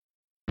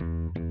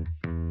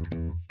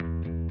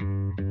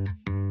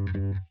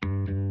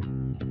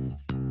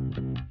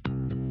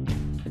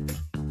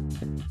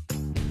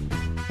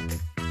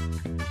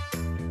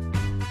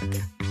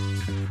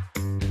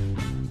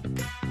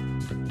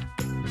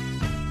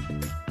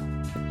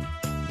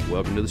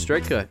Welcome to the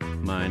Straight Cut.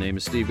 My name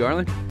is Steve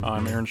Garland.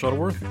 I'm Aaron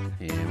Shuttleworth.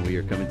 And we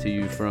are coming to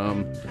you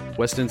from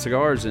West End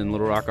Cigars in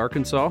Little Rock,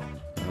 Arkansas.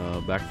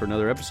 Back for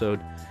another episode.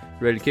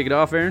 Ready to kick it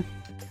off, Aaron?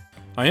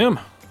 I am.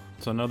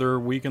 It's another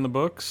week in the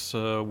books.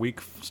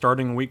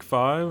 Starting week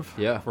 5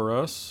 for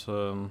us.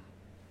 Onward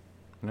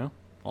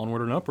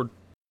and upward.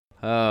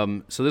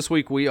 So this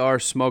week we are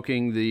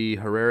smoking the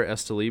Herrera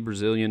Estelí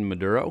Brazilian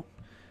Maduro.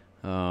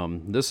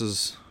 This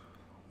is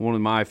one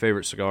of my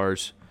favorite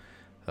cigars.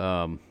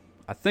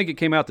 I think it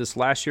came out this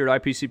last year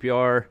at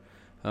IPCPR,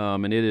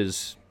 and it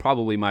is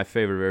probably my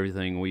favorite of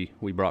everything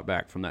we brought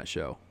back from that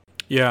show.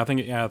 I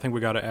think we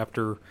got it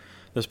after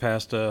this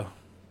past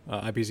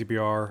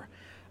IPCPR.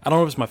 I don't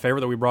know if it's my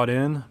favorite that we brought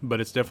in, but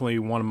it's definitely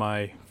one of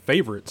my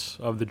favorites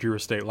of the Drew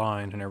Estate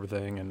line and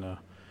everything. And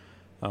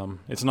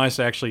it's nice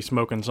to actually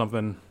smoking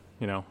something,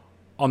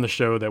 on the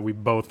show that we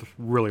both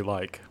really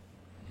like.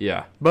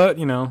 Yeah. But,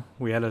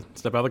 we had to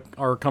step out of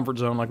our comfort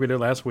zone like we did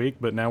last week,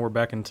 but now we're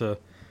back into,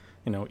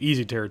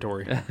 easy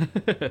territory.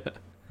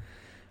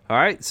 All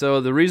right,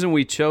 so the reason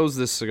we chose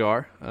this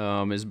cigar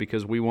is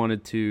because we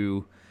wanted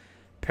to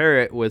pair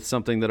it with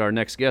something that our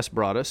next guest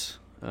brought us.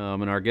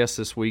 And our guest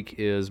this week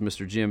is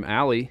Mr. Jim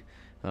Alley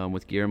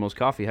with Guillermo's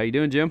Coffee. How you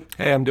doing, Jim?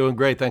 Hey, I'm doing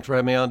great. Thanks for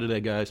having me on today,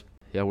 guys.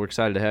 Yeah, we're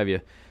excited to have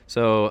you.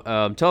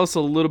 So tell us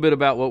a little bit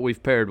about what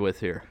we've paired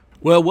with here.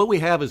 Well, what we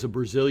have is a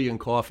Brazilian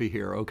coffee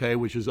here, okay,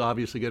 which is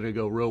obviously going to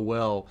go real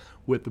well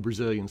with the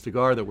Brazilian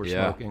cigar that we're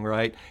smoking,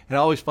 right? And I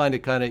always find it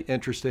kind of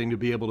interesting to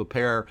be able to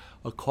pair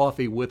a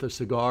coffee with a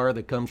cigar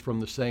that comes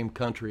from the same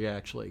country,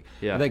 actually.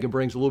 Yeah. I think it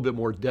brings a little bit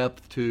more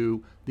depth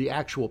to the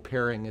actual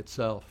pairing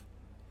itself.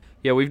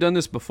 Yeah, we've done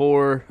this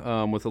before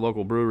with a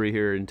local brewery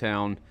here in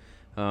town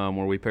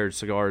where we paired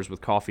cigars with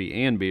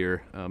coffee and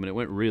beer, and it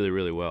went really,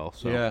 really well.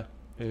 So. Yeah.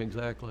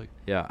 Exactly.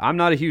 Yeah, I'm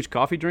not a huge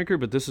coffee drinker,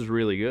 but this is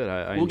really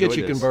good. We'll get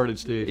you converted,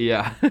 Steve.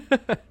 Yeah.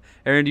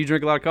 Aaron, do you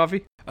drink a lot of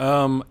coffee?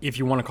 If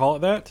you want to call it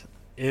that,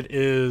 it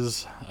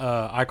is.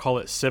 I call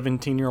it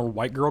 17-year-old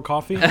white girl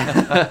coffee.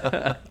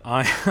 I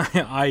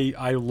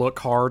look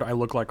hard. I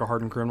look like a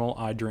hardened criminal.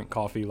 I drink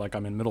coffee like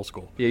I'm in middle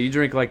school. Yeah, you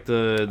drink like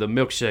the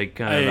milkshake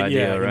kind of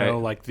idea, right? Yeah,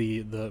 like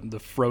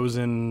the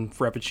frozen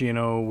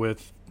frappuccino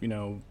with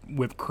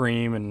whipped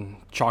cream and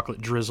chocolate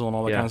drizzle and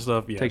all that kind of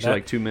stuff. Yeah, takes you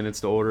like 2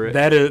 minutes to order it.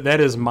 That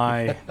is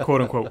my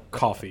quote unquote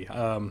coffee.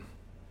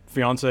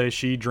 Fiance,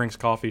 she drinks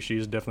coffee.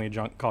 She's definitely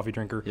a coffee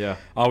drinker. Yeah.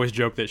 I always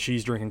joke that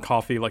she's drinking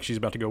coffee like she's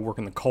about to go work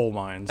in the coal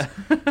mines.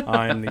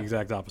 I am the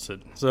exact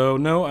opposite. So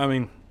no, I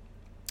mean,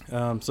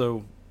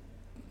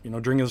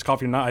 drinking this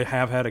coffee tonight, I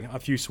have had a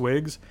few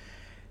swigs,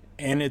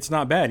 and it's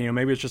not bad.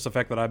 Maybe it's just the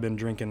fact that I've been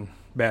drinking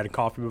bad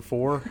coffee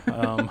before.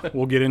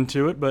 We'll get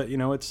into it, but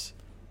I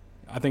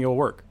think it'll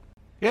work.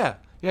 Yeah,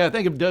 I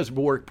think it does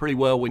work pretty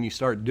well when you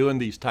start doing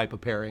these type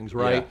of pairings,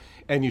 right? Yeah.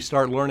 And you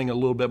start learning a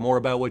little bit more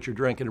about what you're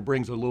drinking. It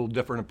brings a little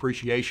different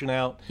appreciation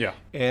out. Yeah.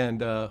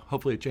 And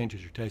hopefully it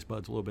changes your taste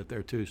buds a little bit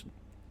there too.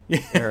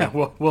 Yeah.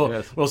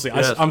 We'll see.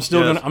 Yes. I'm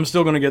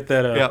still gonna get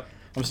that. Yep.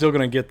 I'm still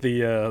gonna get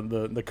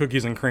the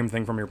cookies and cream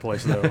thing from your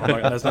place though.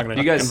 That's not gonna.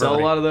 Do you guys sell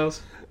a lot of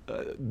those?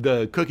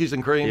 The cookies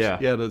and creams? Yeah.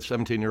 Yeah, the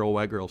 17-year-old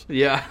white girls.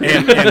 Yeah.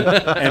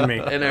 and me.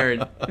 And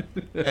Aaron.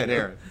 And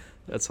Aaron.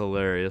 That's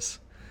hilarious.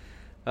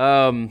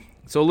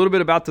 So a little bit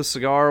about the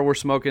cigar we're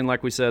smoking.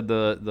 Like we said,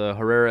 the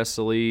Herrera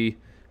Estelí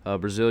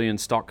Brazilian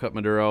Stalk Cut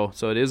Maduro.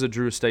 So it is a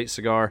Drew Estate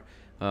cigar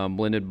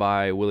blended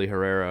by Willie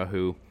Herrera,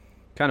 who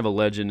kind of a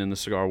legend in the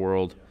cigar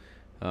world.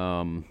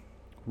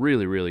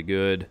 Really, really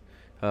good.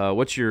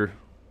 What's your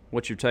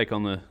take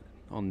on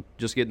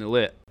just getting it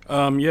lit?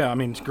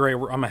 It's great.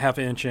 I'm a half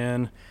inch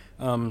in.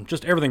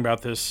 Just everything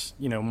about this,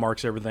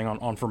 marks everything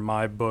on for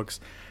my books.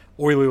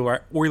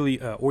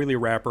 Oily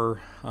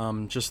wrapper.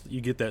 Just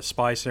you get that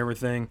spice and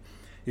everything.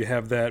 You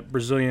have that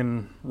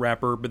Brazilian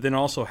wrapper, but then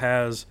also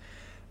has,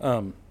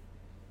 that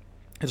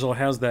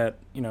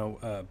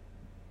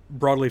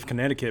broadleaf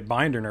Connecticut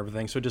binder and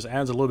everything. So it just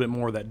adds a little bit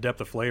more of that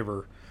depth of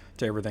flavor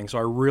to everything. So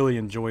I really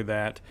enjoy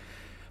that.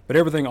 But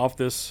everything off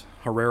this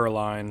Herrera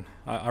line,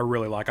 I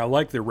really like. I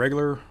like the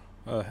regular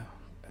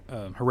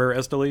Herrera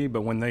Estelí,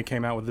 but when they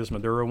came out with this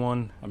Maduro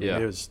one,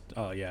 it was,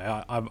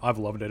 I've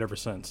loved it ever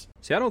since.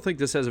 See, I don't think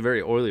this has a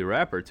very oily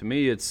wrapper. To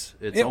me, it's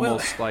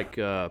almost like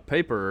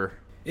paper.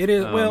 It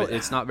is.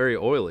 It's not very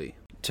oily.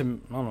 I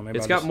don't know. Maybe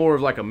it's got more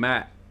of like a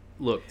matte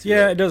look to it.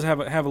 Yeah, it does have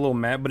a little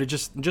matte, but it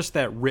just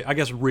that I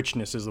guess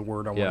richness is the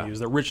word I want to use.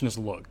 That richness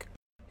look.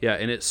 Yeah,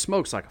 and it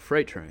smokes like a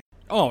freight train.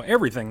 Oh,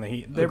 everything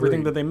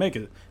that they make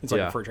it's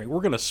like a freight train. We're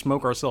gonna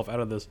smoke ourselves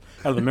out of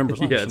the members.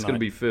 Yeah, it's gonna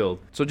be filled.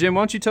 So, Jim,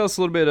 why don't you tell us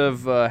a little bit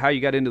of how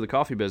you got into the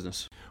coffee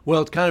business?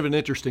 Well, it's kind of an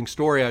interesting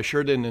story. I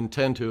sure didn't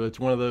intend to. It's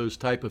one of those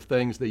type of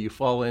things that you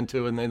fall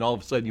into, and then all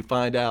of a sudden you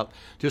find out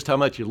just how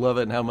much you love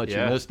it and how much you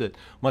missed it.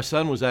 My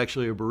son was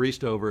actually a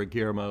barista over at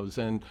Guillermo's,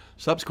 and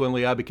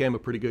subsequently I became a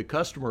pretty good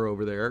customer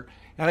over there.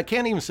 And I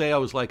can't even say I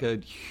was like a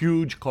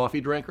huge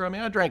coffee drinker. I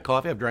mean, I drank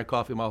coffee. I've drank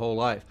coffee my whole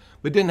life,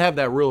 but didn't have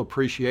that real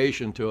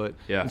appreciation to it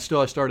Yeah. And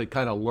still I started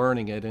kind of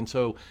learning it. And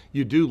so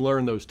you do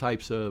learn those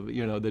types of,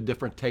 the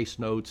different taste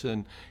notes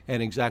and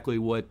exactly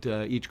what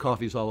each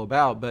coffee is all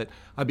about. But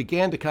I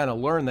began to kind of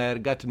learn that. I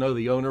got to know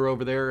the owner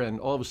over there, and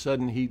all of a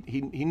sudden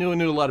he knew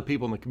a lot of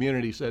people in the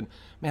community. He said,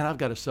 man, I've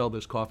got to sell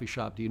this coffee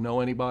shop. Do you know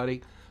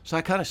anybody? So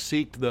I kind of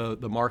seeked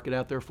the market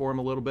out there for him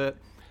a little bit.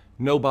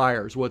 No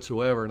buyers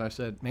whatsoever. And I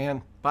said,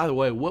 man, by the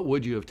way, what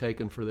would you have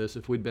taken for this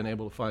if we'd been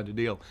able to find a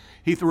deal?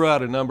 He threw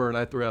out a number and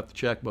I threw out the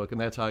checkbook,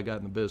 and that's how I got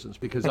in the business,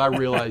 because I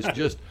realized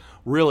just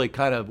really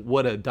kind of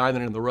what a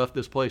diamond in the rough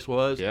this place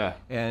was. Yeah.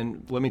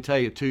 And let me tell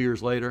you, 2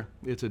 years later,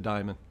 it's a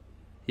diamond.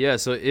 Yeah,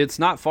 so it's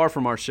not far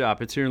from our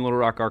shop. It's here in Little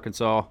Rock,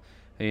 Arkansas.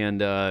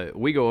 And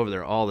we go over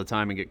there all the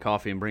time and get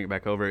coffee and bring it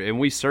back over. And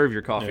we serve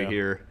your coffee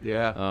here.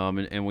 Yeah.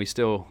 And we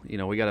still,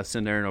 we got to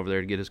send Aaron over there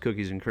to get his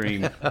cookies and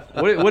cream.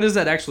 What is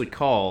that actually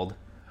called?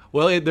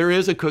 Well, there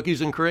is a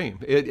cookies and cream.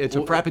 It's a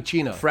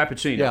frappuccino.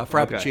 Frappuccino. Yeah,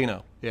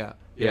 frappuccino. Okay.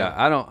 Yeah.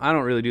 I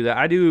don't really do that.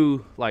 I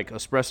do like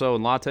espresso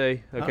and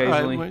latte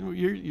occasionally. All right. Well,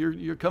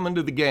 you're coming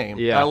to the game.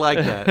 Yeah. I like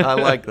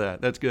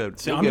that. That's good.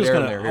 See, We'll I'm get just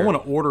Aaron gonna. there I here.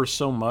 want to order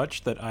so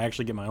much that I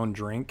actually get my own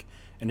drink,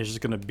 and it's just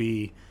gonna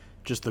be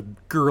just the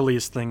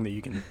girliest thing that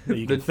you can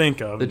think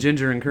of. The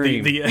ginger and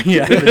cream. We'll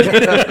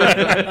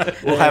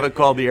have it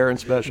called the Aaron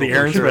Special. The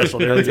Aaron Special.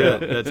 There we go.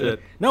 That's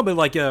it. No, but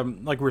like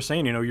we're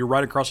saying, you're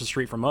right across the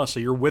street from us,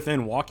 so you're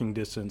within walking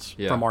distance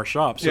from our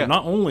shop. So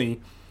not only,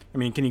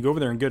 can you go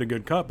over there and get a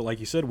good cup, but like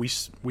you said,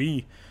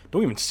 we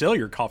don't even sell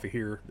your coffee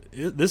here.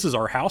 This is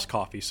our house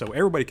coffee, so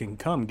everybody can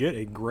come get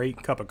a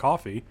great cup of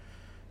coffee.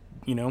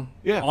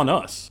 On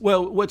us.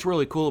 Well, what's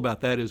really cool about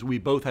that is we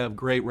both have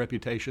great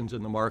reputations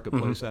in the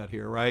marketplace out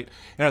here, right?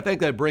 And I think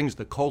that brings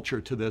the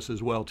culture to this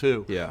as well,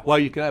 too. Yeah. While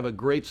you can have a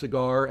great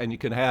cigar and you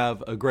can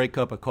have a great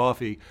cup of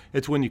coffee,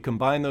 it's when you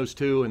combine those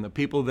two and the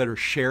people that are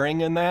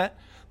sharing in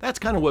that's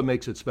kind of what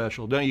makes it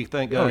special, don't you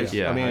think, guys?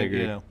 Yeah, I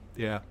agree.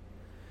 Yeah.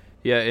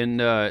 Yeah,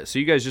 and so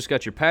you guys just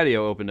got your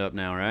patio opened up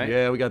now, right?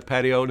 Yeah, we got the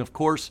patio, and of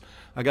course,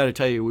 I got to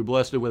tell you, we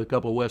blessed it with a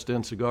couple of West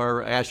End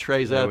cigar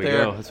ashtrays out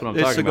there. Go. That's what I'm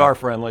it's talking cigar about.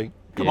 Friendly.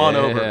 Come on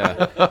over.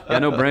 Yeah, I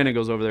know Brandon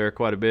goes over there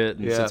quite a bit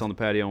and sits on the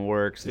patio and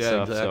works and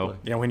stuff. Exactly. So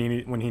Yeah,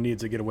 when he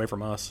needs to get away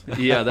from us.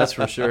 yeah, that's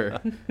for sure.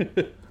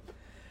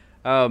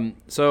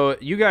 So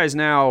you guys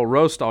now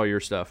roast all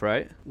your stuff,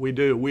 right? We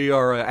do. We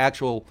are an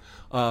actual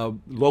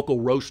local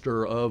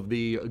roaster of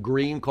the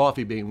green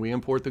coffee bean. We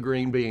import the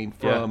green bean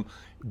from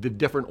the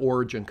different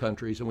origin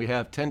countries, and we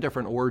have 10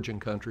 different origin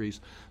countries.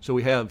 So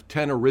we have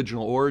 10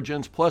 original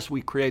origins, plus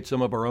we create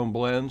some of our own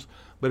blends,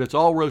 but it's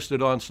all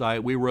roasted on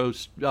site. We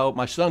roast,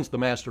 my son's the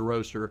master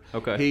roaster.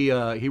 Okay.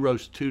 He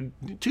roasts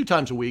two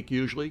times a week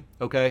usually,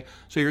 okay?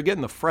 So you're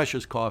getting the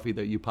freshest coffee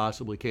that you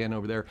possibly can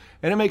over there,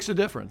 and it makes a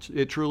difference.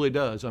 It truly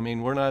does. I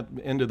mean, we're not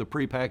into the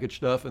prepackaged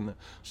stuff and the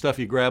stuff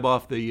you grab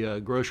off the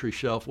grocery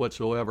shelf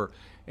whatsoever.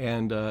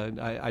 And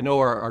I know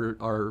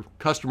our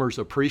customers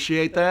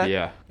appreciate that.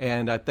 Yeah.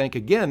 And I think,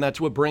 again,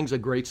 that's what brings a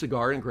great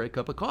cigar and a great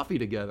cup of coffee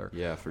together.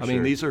 Yeah, for I sure.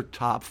 mean, these are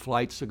top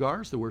flight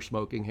cigars that we're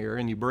smoking here,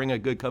 and you bring a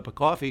good cup of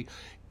coffee,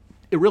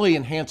 it really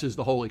enhances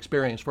the whole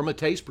experience from a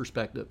taste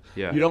perspective.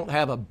 Yeah. You don't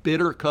have a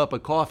bitter cup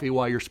of coffee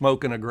while you're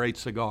smoking a great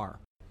cigar.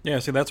 Yeah,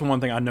 see, that's one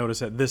thing I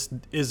noticed, that this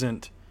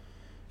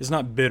it's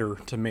not bitter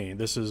to me.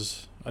 This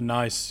is a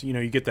nice,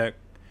 you get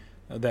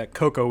that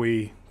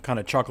cocoa-y kind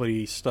of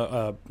chocolatey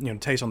stuff,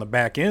 taste on the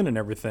back end and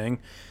everything.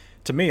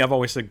 To me, I've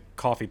always said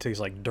coffee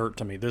tastes like dirt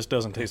to me. This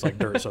doesn't taste like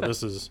dirt, so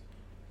this is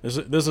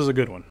a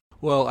good one.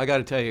 Well, I got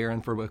to tell you,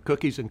 Aaron, for a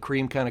cookies and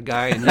cream kind of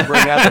guy, and you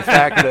bring out the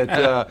fact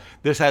that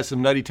this has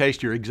some nutty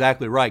taste, you're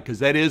exactly right, because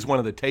that is one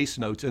of the taste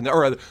notes,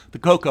 or the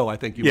cocoa, I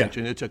think you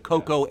mentioned. It's a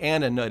cocoa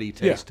and a nutty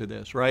taste to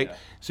this, right? Yeah.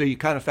 So you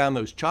kind of found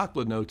those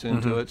chocolate notes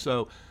into it.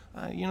 So,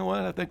 you know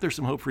what? I think there's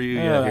some hope for you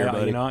here,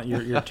 buddy.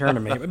 You're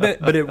turning me.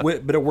 But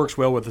it works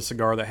well with a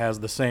cigar that has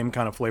the same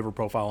kind of flavor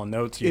profile and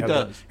notes. You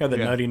have that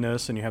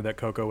nuttiness, and you have that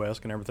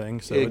cocoa-esque and everything.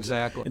 So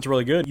exactly. It's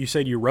really good. You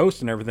said you roast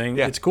and everything.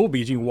 Yeah. It's cool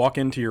because you can walk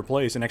into your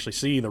place and actually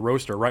see the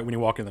roaster right when you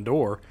walk in the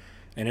door.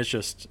 And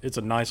it's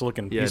a nice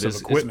looking piece of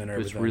equipment and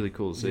everything. It's really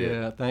cool to see it.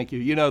 Yeah, thank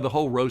you. The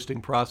whole roasting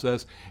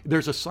process,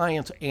 there's a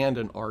science and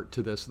an art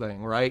to this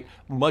thing, right?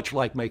 Much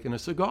like making a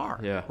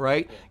cigar,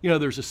 right?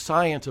 There's a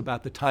science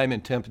about the time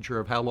and temperature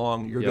of how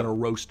long you're going to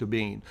roast a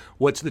bean.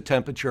 What's the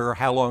temperature?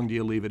 How long do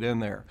you leave it in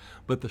there?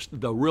 But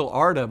the real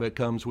art of it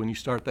comes when you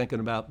start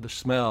thinking about the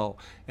smell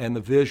and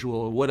the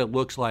visual and what it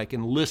looks like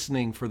and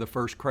listening for the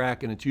first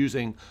crack, and it's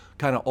using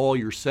kind of all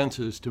your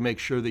senses to make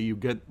sure that you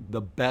get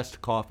the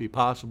best coffee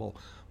possible.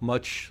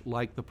 Much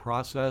like the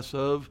process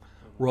of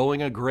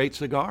rolling a great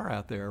cigar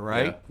out there,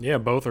 right? Yeah,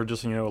 both are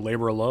just, a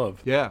labor of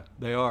love. Yeah,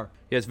 they are.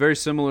 Yeah, it's very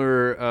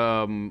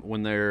similar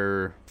when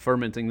they're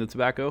fermenting the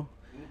tobacco.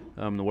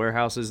 The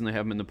warehouses, and they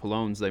have them in the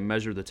pilones, they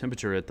measure the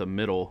temperature at the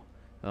middle,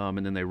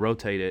 and then they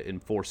rotate it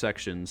in 4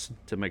 sections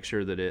to make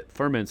sure that it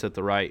ferments at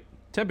the right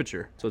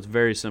temperature. So it's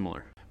very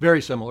similar. Very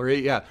similar,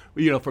 yeah.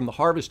 From the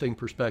harvesting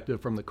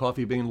perspective, from the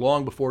coffee bean,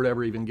 long before it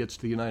ever even gets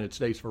to the United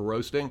States for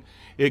roasting,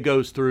 it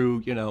goes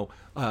through,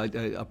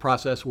 a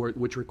process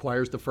which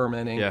requires the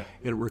fermenting. Yeah.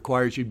 It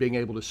requires you being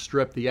able to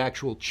strip the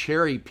actual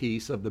cherry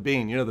piece of the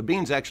bean. The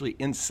bean's actually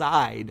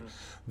inside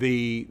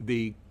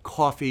the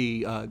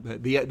coffee.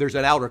 There's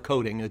an outer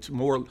coating. It's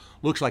more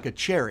looks like a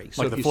cherry.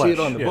 So like if you flesh, see it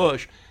on the yeah.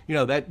 bush,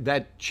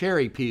 that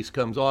cherry piece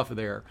comes off of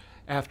there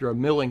after a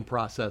milling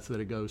process that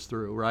it goes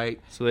through, right?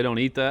 So they don't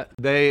eat that?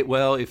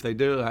 If they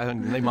do,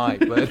 they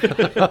might.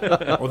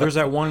 But Well, there's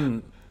that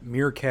one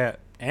meerkat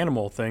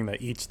animal thing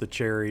that eats the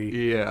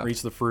cherry, Yeah. or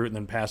eats the fruit, and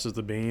then passes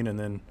the bean, and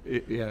then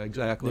yeah,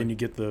 exactly. then you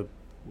get the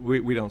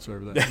We don't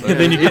serve that. and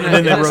then you get and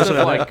then they That roast it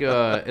stuff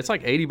out. it's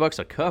like $80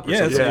 a cup or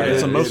Yeah, something.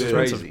 it's the it most is.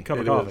 expensive Crazy. cup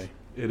of It coffee.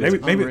 is. It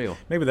Maybe is. Unreal.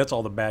 maybe that's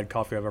all the bad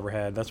coffee I've ever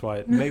had. That's why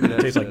it Maybe that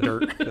tastes like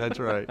dirt. That's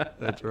right.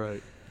 That's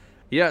right.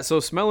 Yeah, so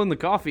smelling the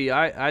coffee,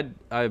 I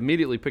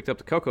immediately picked up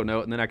the cocoa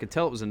note, and then I could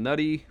tell it was a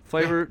nutty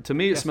flavor. To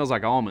me, it smells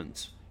like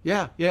almonds.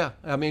 Yeah.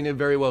 I mean, it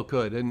very well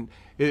could, and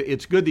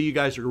it's good that you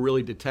guys are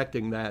really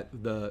detecting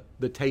the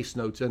taste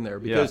notes in there,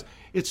 because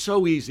it's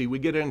so easy. We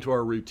get into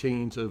our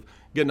routines of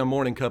getting a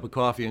morning cup of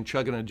coffee and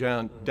chugging it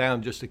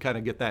down just to kind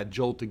of get that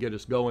jolt to get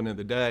us going in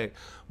the day.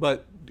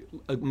 But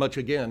much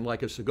again,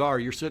 like a cigar,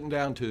 you're sitting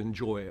down to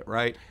enjoy it,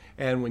 right?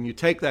 And when you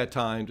take that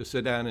time to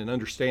sit down and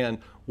understand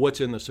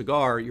what's in the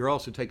cigar, you're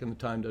also taking the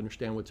time to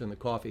understand what's in the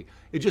coffee.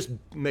 It just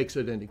makes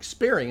it an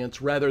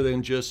experience rather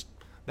than just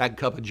that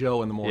cup of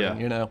joe in the morning,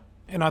 Yeah.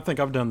 And I think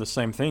I've done the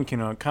same thing,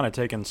 kind of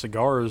taking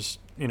cigars,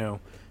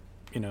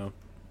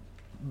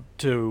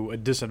 to a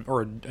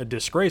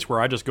disgrace where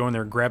I just go in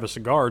there and grab a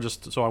cigar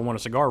just so I want a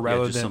cigar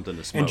rather just than something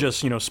to smoke. and just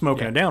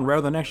smoking it down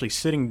rather than actually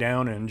sitting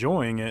down and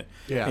enjoying it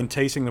Yeah. and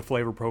tasting the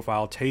flavor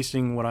profile,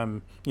 tasting what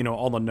I'm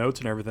all the notes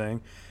and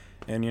everything.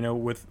 And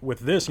with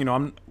this,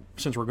 I'm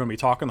since we're going to be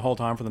talking the whole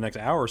time for the next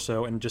hour or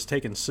so and just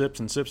taking sips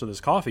and sips of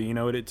this coffee,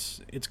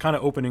 it's kind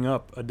of opening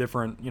up a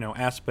different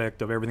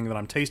aspect of everything that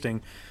I'm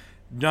tasting,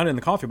 not in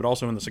the coffee but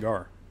also in the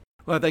cigar.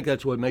 Well, I think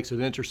that's what makes it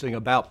interesting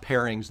about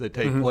pairings that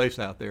take place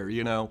out there.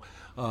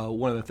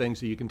 One of the things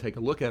that you can take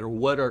a look at are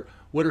what are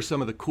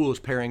some of the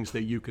coolest pairings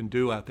that you can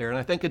do out there. And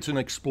I think it's an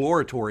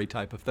exploratory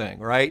type of thing,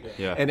 right?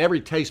 Yeah. And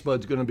every taste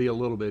bud's going to be a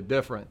little bit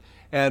different.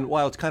 And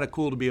while it's kind of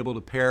cool to be able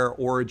to pair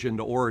origin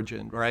to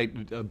origin, right,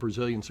 a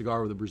Brazilian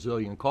cigar with a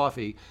Brazilian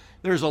coffee,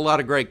 there's a lot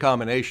of great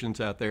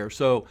combinations out there.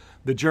 So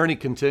the journey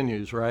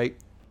continues, right?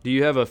 Do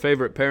you have a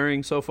favorite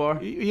pairing so far?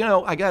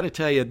 I got to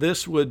tell you,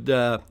 this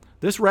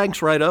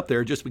ranks right up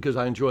there just because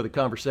I enjoy the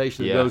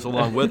conversation that goes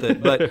along with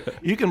it. But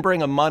you can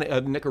bring a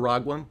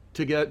Nicaraguan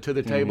to get to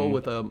the table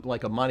with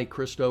a Monte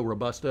Cristo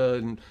Robusta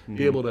and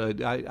be able to.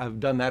 I've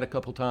done that a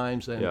couple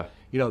times, and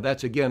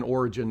that's again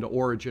origin to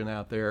origin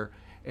out there.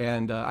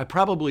 And I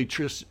probably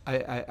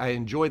I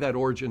enjoy that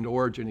origin to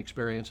origin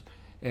experience,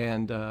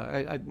 and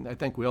I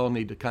think we all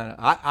need to kind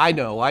of. I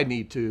know I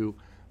need to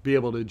be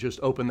able to just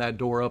open that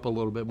door up a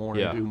little bit more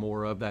and do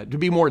more of that, to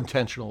be more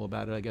intentional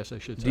about it, I guess I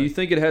should say. Do you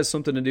think it has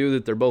something to do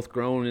that they're both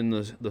grown in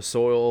the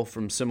soil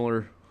from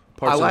similar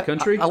parts of the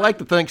country? I like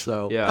to think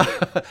so. Yeah.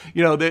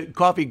 The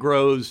coffee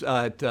grows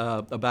at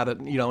about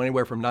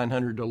anywhere from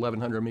 900 to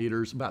 1,100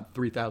 meters, about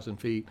 3,000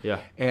 feet. Yeah.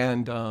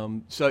 And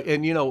the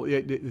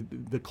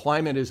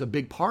climate is a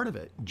big part of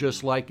it,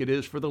 just like it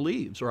is for the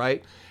leaves,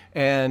 right?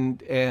 And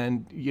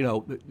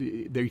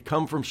they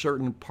come from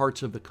certain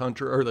parts of the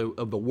country or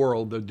of the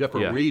world, the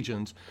different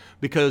regions,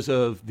 because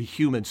of the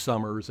humid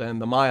summers and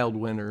the mild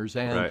winters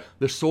and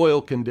the soil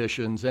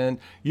conditions and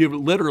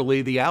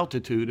literally the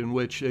altitude in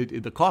which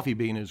the coffee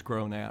bean is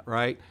grown at,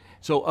 right?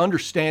 So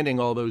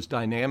understanding all those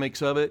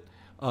dynamics of it,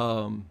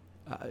 that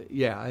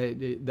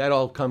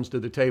all comes to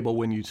the table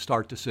when you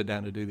start to sit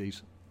down to do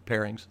these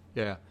pairings.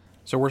 Yeah.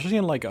 So we're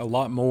seeing like a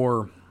lot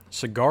more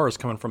cigars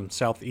coming from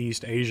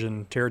Southeast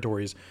Asian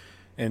territories.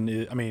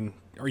 And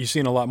are you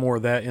seeing a lot more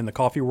of that in the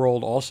coffee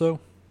world also?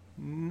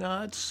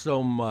 Not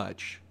so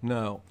much.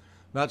 No,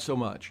 not so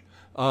much.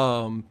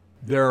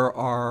 There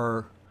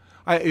are,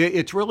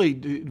 it's really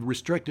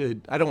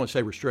restricted. I don't want to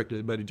say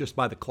restricted, but just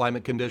by the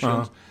climate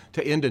conditions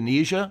to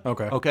Indonesia.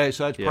 Okay.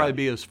 So that'd probably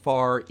be as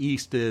far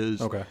east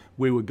as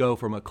we would go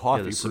from a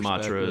coffee perspective.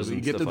 Sumatras You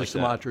and get to stuff the like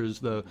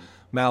Sumatras, the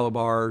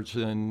Malabars,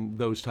 and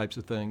those types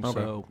of things. Okay.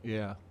 So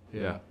yeah.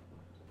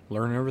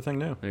 Learning everything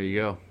new. There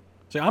you go.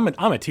 See, I'm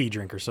a tea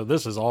drinker, so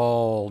this is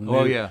all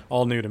new,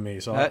 all new to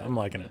me. So I'm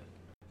liking it.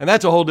 And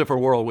that's a whole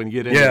different world when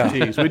you get into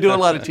teas. We do a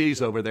lot of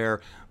teas over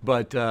there,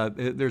 but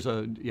there's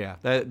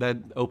that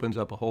opens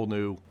up a whole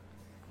new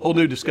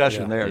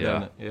discussion there,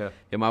 doesn't it? Yeah.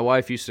 Yeah, my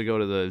wife used to go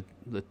to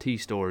the tea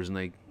stores and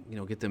they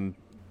get them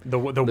the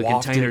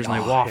containers and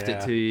they waft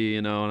it to you,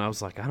 and I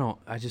was like,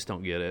 I just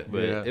don't get it.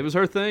 But it was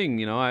her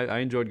thing, I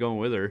enjoyed going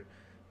with her,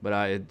 but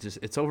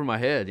it's over my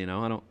head,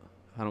 I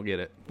don't get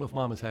it. Well, if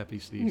Mama's happy,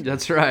 Steve.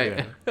 That's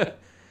right. Yeah.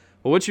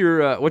 Well, what's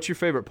your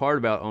favorite part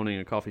about owning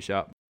a coffee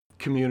shop?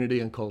 Community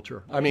and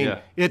culture.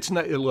 It's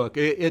not. Look,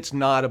 it's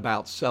not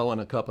about selling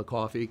a cup of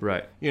coffee.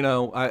 Right.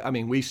 I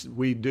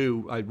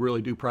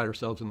really do pride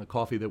ourselves in the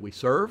coffee that we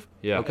serve.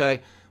 Yeah.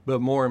 Okay.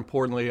 but more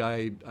importantly,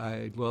 I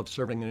love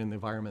serving it in the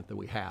environment that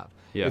we have.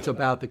 Yeah. It's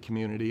about the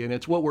community, and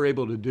it's what we're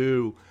able to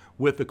do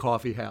with the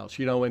coffee house.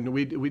 And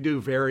we do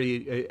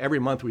every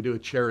month we do a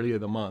charity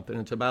of the month, and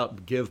it's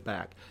about give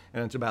back,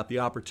 and it's about the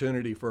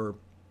opportunity for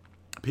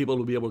people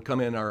to be able to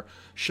come in our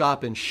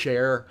shop and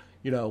share,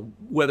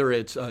 whether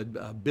it's a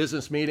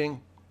business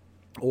meeting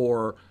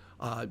or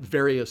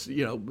various,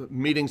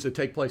 meetings that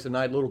take place at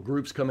night. Little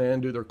groups come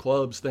in, do their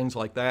clubs, things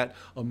like that.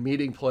 A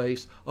meeting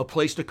place, a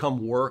place to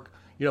come work.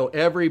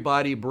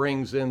 Everybody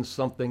brings in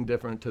something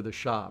different to the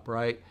shop,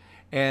 right?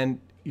 And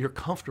you're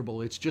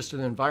comfortable. It's just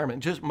an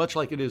environment, just much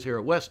like it is here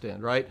at West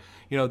End, right?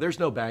 There's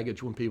no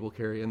baggage when people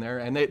carry in there,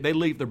 and they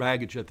leave their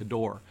baggage at the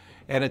door.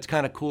 And it's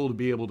kind of cool to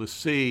be able to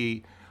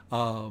see,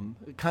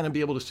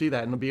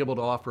 that, and to be able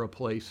to offer a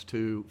place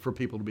for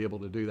people to be able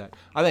to do that.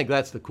 I think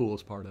that's the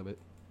coolest part of it.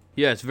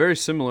 Yeah, it's very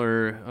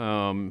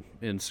similar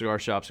in cigar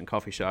shops and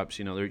coffee shops.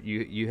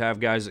 You have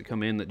guys that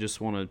come in that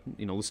just want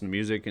to listen to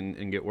music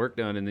and get work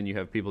done, and then you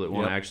have people that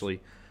want to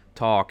actually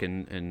talk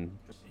and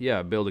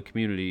build a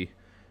community.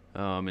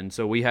 And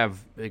so we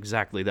have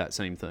exactly that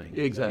same thing.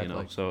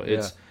 Exactly. So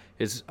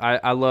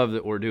I love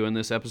that we're doing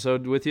this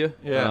episode with you.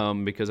 Yeah.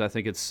 Because I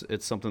think it's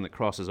something that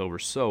crosses over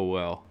so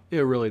well. It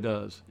really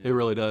does. It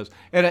really does.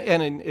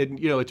 And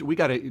we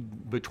got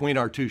between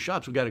our two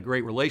shops, we got a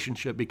great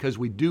relationship because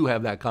we do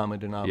have that common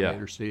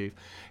denominator, Steve.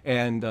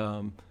 And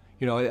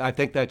I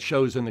think that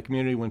shows in the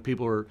community when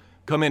people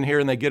come in here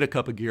and they get a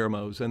cup of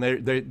Guillermo's, and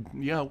it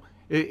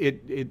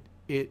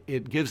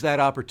gives that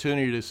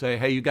opportunity to say,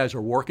 hey, you guys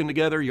are working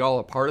together, y'all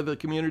are part of the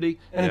community,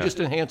 and it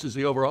just enhances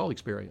the overall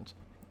experience.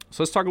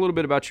 So let's talk a little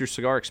bit about your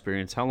cigar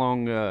experience. How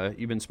long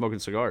you been smoking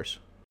cigars?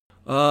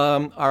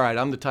 All right,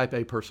 I'm the type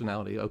A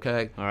personality,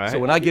 okay? All right. So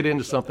when I get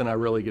into something, I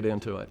really get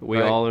into it.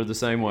 We all are the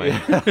same way.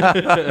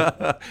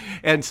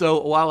 And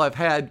so while I've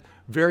had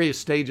various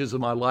stages of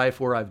my life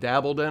where I've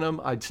dabbled in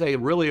them, I'd say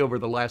really over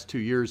the last 2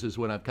 years is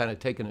when I've kind of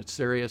taken it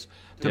serious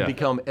to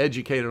become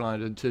educated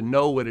on it, to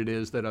know what it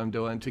is that I'm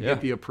doing, to get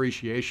the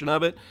appreciation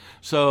of it.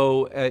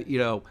 So,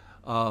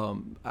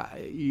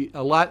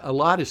 a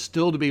lot is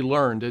still to be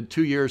learned. In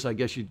 2 years, I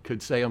guess you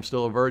could say I'm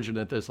still a virgin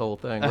at this whole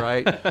thing,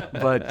 right?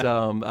 But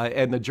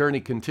and the journey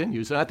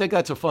continues, and I think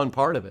that's a fun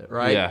part of it,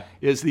 right? Yeah.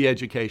 Is the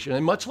education,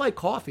 and much like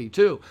coffee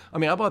too. I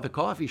mean, I bought the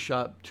coffee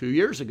shop 2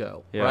 years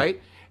ago,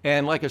 right?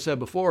 And like I said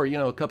before,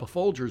 a cup of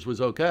Folgers was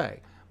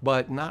okay,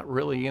 but not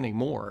really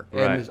anymore.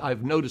 Right. And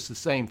I've noticed the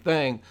same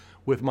thing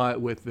with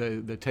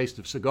the taste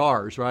of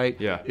cigars, right?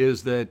 Yeah.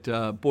 Is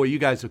that boy, you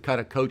guys have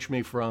kind of coached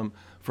me from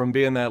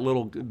being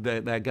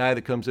that guy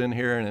that comes in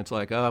here and it's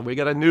like, oh, we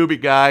got a newbie,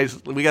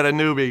 guys. We got a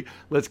newbie.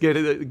 Let's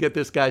get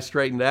this guy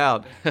straightened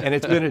out. And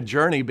it's been a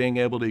journey being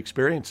able to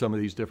experience some of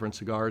these different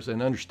cigars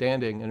and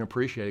understanding and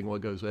appreciating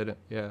what goes in it.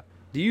 Yeah.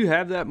 Do you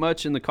have that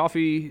much in the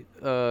coffee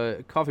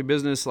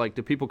business? Like,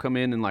 do people come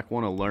in and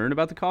want to learn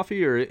about the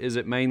coffee, or is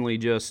it mainly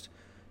just,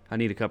 I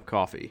need a cup of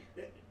coffee?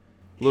 A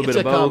little bit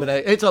of both.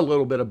 It's a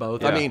little bit of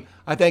both. Yeah. I mean,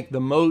 I think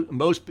the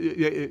most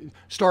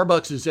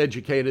Starbucks is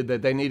educated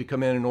that they need to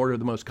come in and order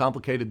the most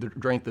complicated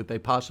drink that they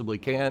possibly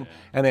can,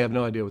 and they have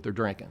no idea what they're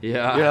drinking.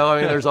 Yeah.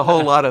 There's a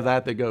whole lot of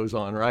that goes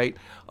on, right?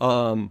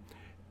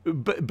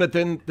 But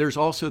then there's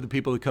also the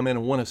people that come in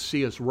and want to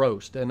see us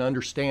roast and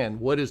understand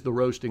what is the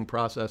roasting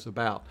process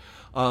about.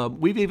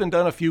 We've even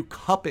done a few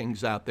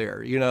cuppings out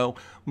there,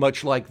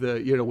 much like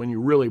when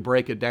you really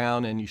break it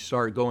down and you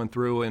start going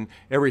through and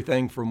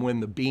everything from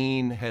when the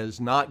bean has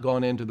not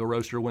gone into the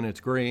roaster when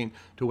it's green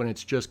to when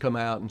it's just come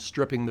out, and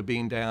stripping the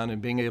bean down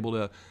and being able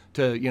to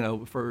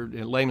for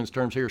in layman's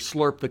terms here,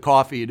 slurp the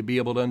coffee to be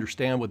able to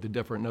understand what the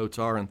different notes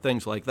are and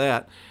things like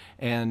that.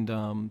 And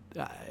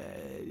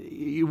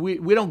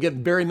we don't get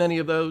very many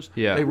of those.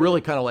 Yeah. They really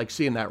kind of like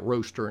seeing that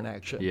roaster in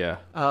action. Yeah.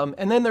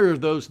 And then there are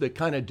those that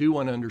kind of do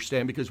want to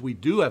understand, because we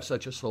do have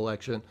such a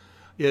selection,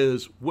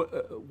 is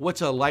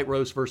what's a light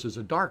roast versus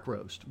a dark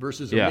roast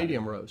versus a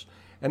medium roast.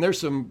 And there's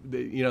some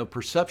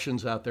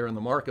perceptions out there in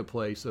the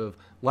marketplace of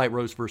light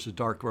roast versus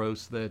dark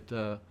roast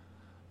that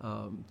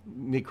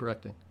need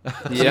correcting.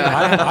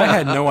 Yeah, I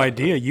had no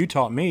idea. You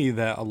taught me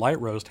that a light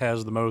roast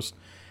has the most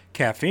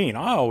caffeine.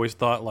 I always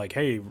thought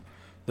hey,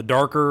 the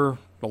darker,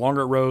 the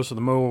longer it roasts, the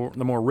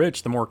more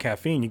rich, the more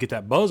caffeine. You get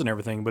that buzz and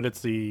everything, but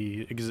it's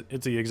the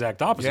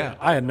exact opposite. Yeah.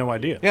 I had no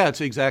idea. Yeah, it's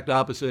the exact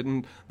opposite.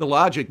 And the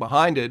logic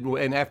behind it,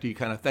 and after you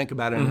kind of think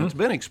about it and it's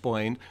been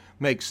explained,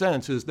 makes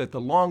sense, is that the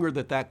longer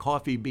that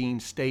coffee bean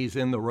stays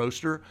in the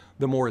roaster,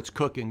 the more it's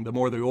cooking, the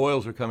more the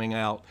oils are coming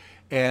out,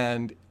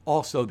 and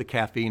also the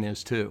caffeine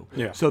is too.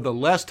 Yeah. So the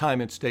less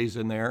time it stays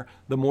in there,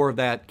 the more of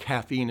that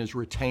caffeine is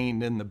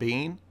retained in the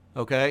bean.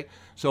 Okay,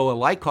 so a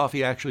light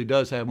coffee actually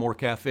does have more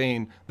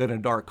caffeine than a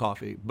dark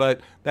coffee, but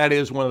that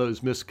is one of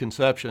those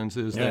misconceptions,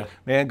 is that,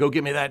 man, go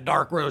get me that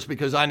dark roast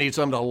because I need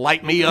something to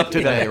light me up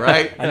today,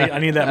 right? I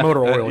need that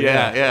motor oil.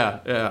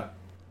 Yeah.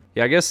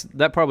 I guess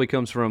that probably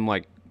comes from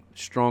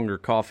stronger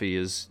coffee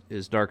is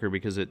darker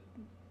because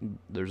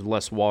there's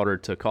less water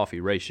to coffee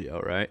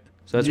ratio, right?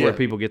 So that's where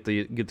people get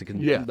the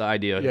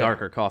idea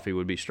darker coffee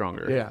would be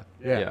stronger.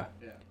 Yeah.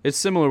 It's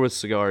similar with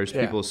cigars.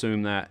 People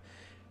assume that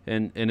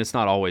and it's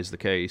not always the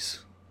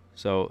case.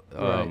 So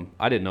Right.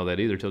 I didn't know that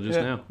either till just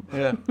now.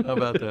 Yeah, how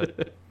about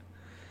that?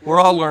 We're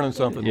all learning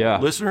something. Yeah.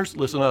 Listeners,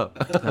 listen up.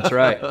 That's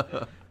right.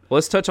 Well,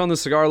 let's touch on the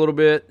cigar a little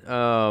bit.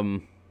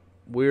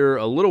 We're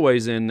a little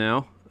ways in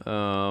now.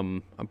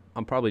 I'm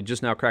probably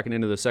just now cracking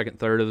into the second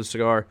third of the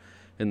cigar,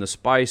 and the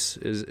spice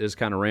is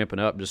kind of ramping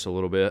up just a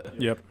little bit.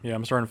 Yep. Yeah,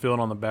 I'm starting to feel it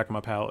on the back of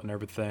my palate and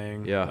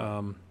everything.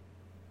 Yeah.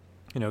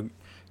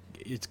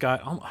 It's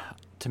got,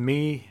 to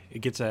me, it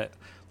gets that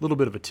little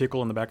bit of a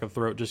tickle in the back of the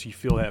throat. Just you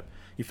feel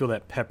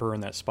that pepper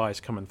and that spice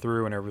coming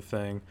through and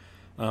everything.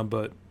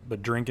 But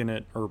drinking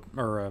it or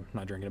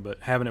not drinking it, but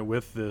having it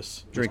with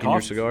this Drinking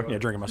coffee, your cigar? Yeah,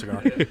 drinking my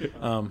cigar.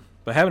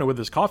 But having it with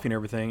this coffee and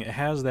everything, it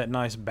has that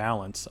nice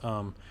balance.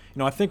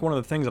 I think one of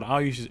the things that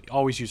I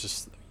always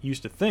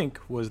used to think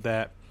was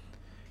that,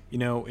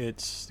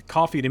 it's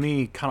coffee to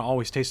me kind of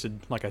always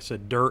tasted, like I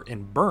said, dirt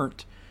and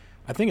burnt.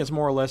 I think it's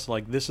more or less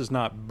like this is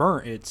not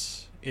burnt.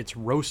 It's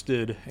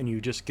roasted, and you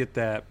just get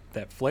that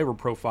flavor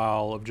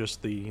profile of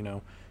just the,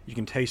 you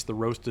can taste the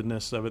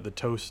roastedness of it, the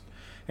toast,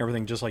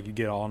 everything, just like you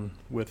get on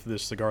with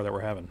this cigar that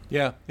we're having.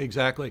 Yeah,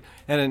 exactly.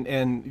 And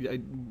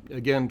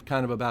again,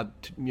 kind of about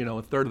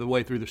a third of the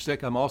way through the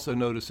stick, I'm also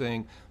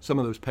noticing some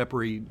of those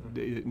peppery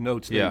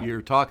notes that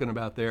you're talking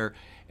about there.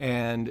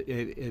 And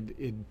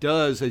it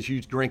does, as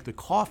you drink the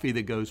coffee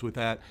that goes with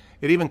that,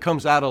 it even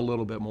comes out a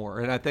little bit more.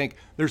 And I think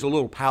there's a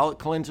little palate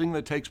cleansing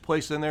that takes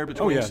place in there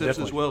between sips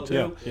definitely. as well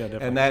too. Yeah,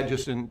 definitely. And that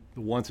just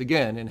once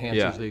again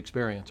enhances the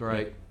experience,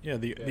 right? Yeah,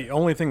 the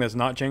only thing that's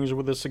not changed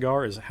with this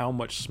cigar is how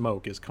much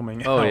smoke is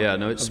coming out. Oh yeah,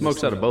 no, it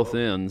smokes out of both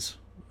ends,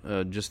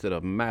 just at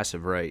a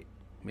massive rate.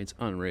 I mean, it's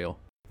unreal.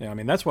 Yeah, I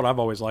mean, that's what I've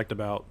always liked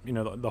about,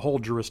 the whole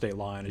Drew Estate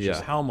line is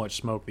just how much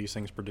smoke these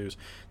things produce.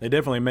 They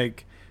definitely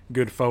make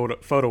good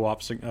photo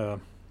op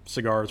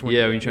cigars. When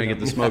you're trying to get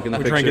the smoke in the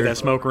picture. Trying to get that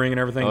smoke ring and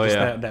everything, Oh, just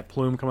yeah. that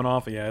plume coming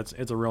off. Yeah,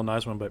 it's a real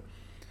nice one. But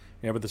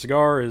the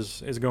cigar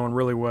is going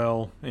really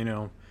well.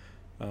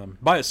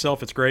 By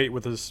itself, it's great.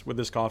 With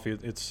this coffee,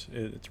 it's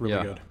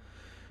really good.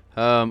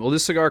 Well,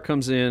 this cigar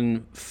comes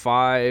in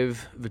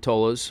 5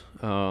 vitolas.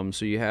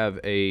 So you have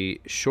a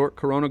short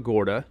Corona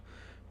Gorda,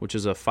 which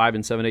is a 5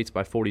 7/8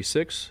 by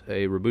 46,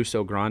 a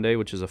Robusto Grande,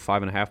 which is a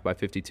 5 1/2 by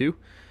 52,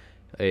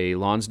 a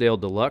Lonsdale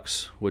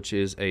Deluxe, which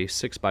is a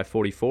 6 by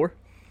 44,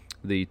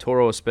 the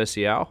Toro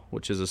Especial,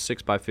 which is a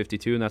 6 by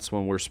 52, and that's the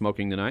one we're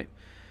smoking tonight,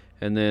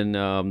 and then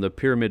the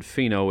Pyramid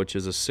Fino, which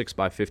is a 6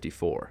 by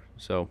 54.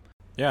 So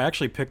yeah, I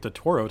actually picked a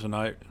Toro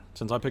tonight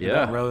since I picked it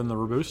up rather than the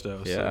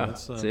Robusto. Yeah,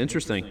 so it's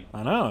interesting.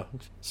 I know.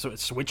 So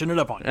it's switching it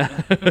up on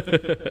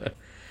you.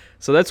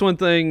 So that's one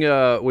thing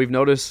we've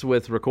noticed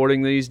with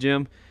recording these,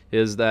 Jim,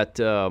 is that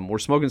we're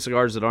smoking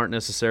cigars that aren't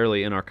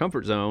necessarily in our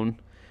comfort zone,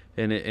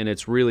 and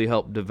it's really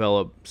helped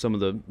develop some of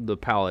the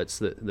palates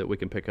that we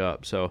can pick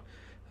up. So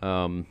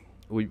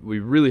we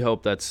really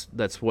hope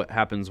that's what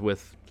happens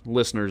with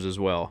listeners as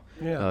well.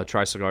 Yeah.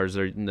 Try cigars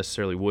they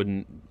necessarily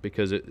wouldn't,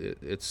 because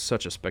it's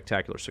such a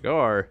spectacular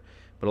cigar,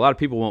 but a lot of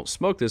people won't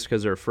smoke this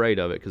because they're afraid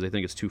of it because they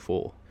think it's too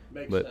full.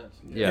 Makes But sense.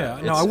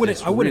 yeah, no, I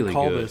wouldn't really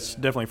call good. this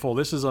definitely full.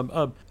 This is a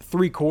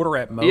 3/4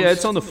 at most. Yeah,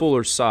 it's on the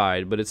fuller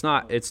side, but it's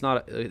not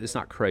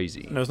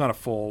crazy. No, it's not a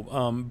full.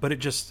 But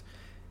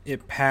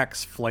it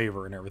packs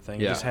flavor and everything.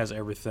 It Yeah. just has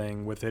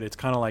everything with it. It's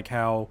kind of like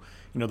how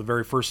the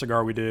very first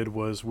cigar we did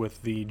was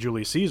with the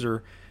Julius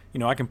Caesar.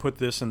 I can put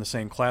this in the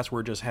same class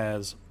where it just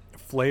has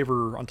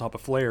flavor on top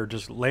of flavor,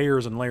 just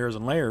layers and layers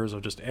and layers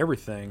of just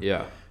everything.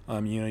 Yeah.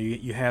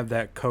 You have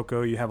that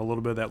cocoa, you have a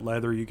little bit of that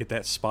leather, you get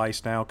that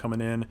spice now coming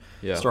in,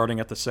 Yeah. starting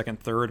at the second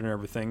third and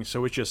everything.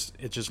 So it's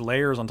just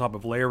layers on top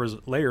of layers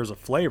of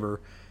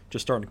flavor,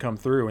 just starting to come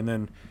through, and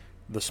then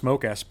the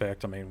smoke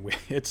aspect. I mean,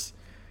 it's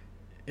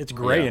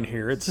gray in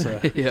here. It's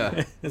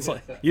Yeah. It's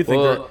like you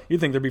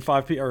think there'd be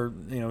 5 people or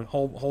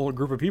whole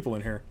group of people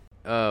in here.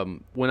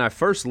 When I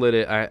first lit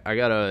it, I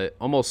got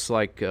almost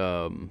like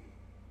a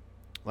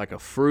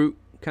fruit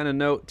kind of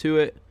note to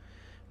it,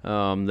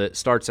 that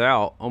starts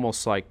out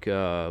almost like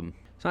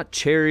it's not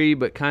cherry,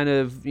 but kind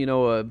of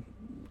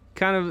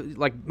kind of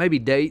like maybe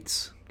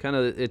dates, kind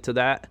of to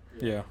that.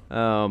 Yeah.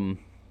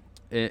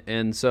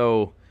 And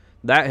so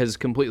that has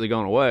completely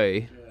gone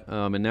away,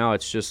 and now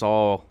it's just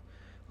all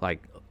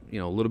like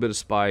a little bit of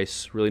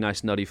spice, really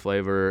nice nutty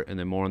flavor, and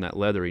then more on that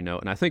leathery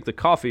note. And I think the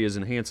coffee is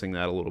enhancing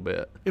that a little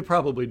bit. It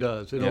probably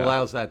does. It Yeah.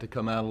 allows that to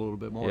come out a little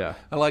bit more. Yeah.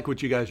 I like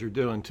what you guys are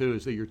doing too,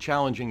 is that you're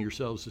challenging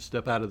yourselves to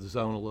step out of the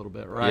zone a little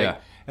bit, right? Yeah.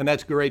 And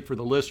that's great for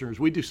the listeners.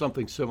 We do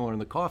something similar in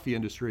the coffee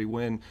industry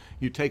when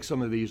you take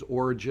some of these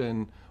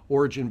origin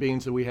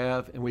beans that we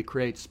have and we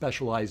create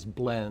specialized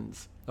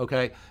blends.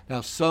 Okay.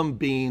 Now some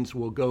beans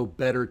will go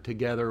better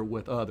together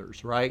with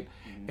others, right?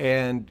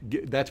 And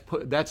that's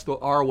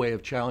our way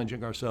of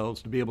challenging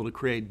ourselves to be able to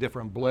create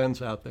different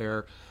blends out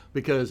there,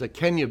 because a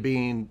Kenya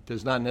bean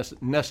does not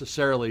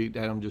necessarily, and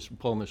I'm just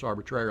pulling this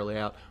arbitrarily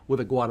out, with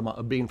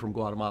a bean from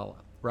Guatemala,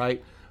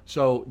 right?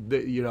 So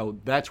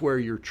that's where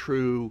your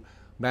true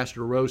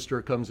master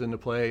roaster comes into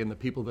play, and the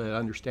people that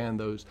understand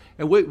those.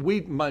 And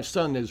my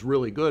son is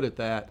really good at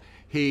that.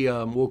 He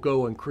will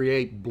go and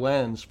create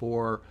blends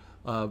for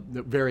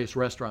the various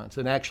restaurants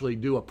and actually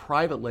do a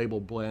private label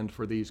blend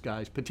for these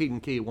guys. Petite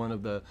and Key, one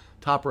of the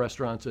top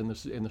restaurants in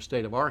the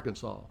state of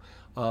Arkansas,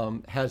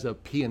 has a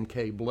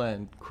P&K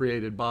blend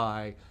created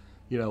by,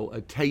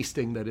 a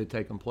tasting that had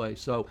taken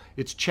place. So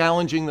it's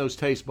challenging those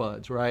taste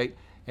buds, right?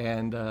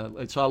 And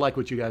so I like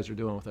what you guys are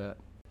doing with that.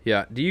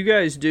 Yeah. Do you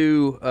guys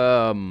do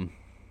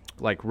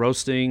like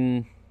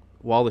roasting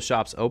while the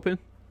shop's open?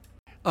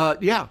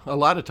 Yeah, a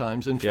lot of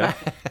times.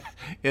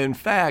 In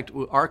fact,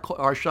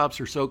 our shops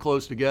are so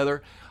close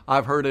together.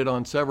 I've heard it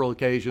on several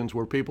occasions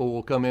where people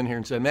will come in here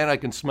and say, "Man, I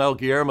can smell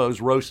Guillermo's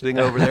roasting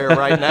over there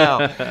right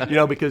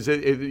now," because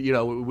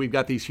we've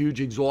got these huge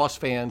exhaust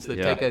fans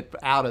that take it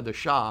out of the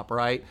shop,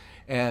 right?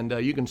 And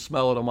you can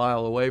smell it a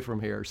mile away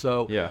from here.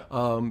 So,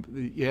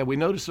 we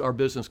notice our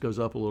business goes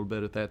up a little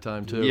bit at that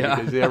time too. Yeah,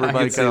 because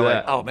everybody kind of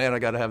like, "Oh man, I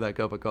got to have that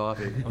cup of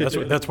coffee."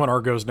 That's when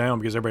our goes down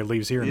because everybody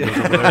leaves here and goes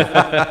over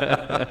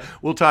there.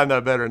 We'll time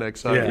that better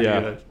next time.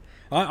 Yeah.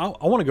 I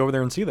want to go over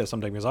there and see that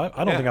sometime because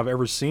I don't think I've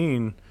ever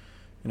seen,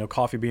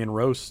 coffee bean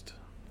roast.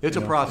 It's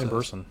a process. In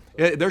person.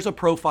 There's a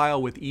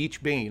profile with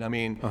each bean. I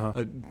mean,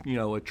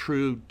 a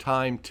true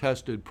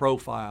time-tested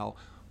profile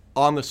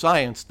on the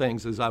science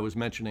things, as I was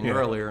mentioning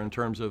earlier, in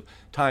terms of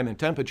time and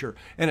temperature.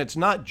 And it's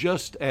not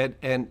just at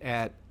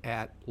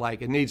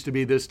like it needs to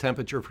be this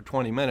temperature for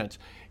 20 minutes.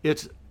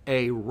 It's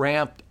a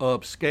ramped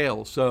up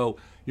scale. So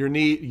your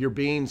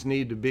beans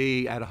need to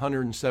be at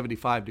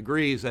 175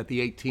 degrees at the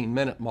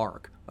 18-minute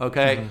mark.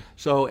 Okay,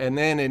 so and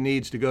then it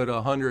needs to go to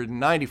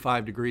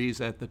 195 degrees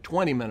at the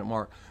 20-minute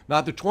mark,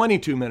 not the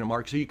 22-minute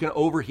mark. So you can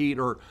overheat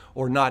or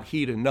not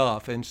heat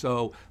enough, and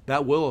so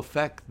that will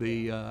affect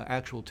the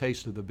actual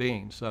taste of the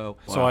bean. So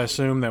I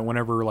assume that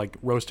whenever like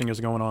roasting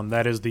is going on,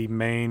 that is the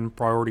main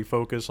priority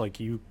focus. Or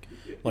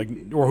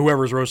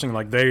whoever's roasting,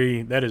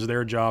 that is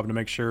their job to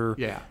make sure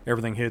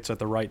everything hits at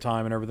the right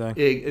time and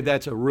everything.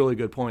 That's a really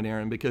good point,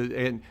 Aaron, because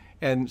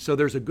and so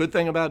there's a good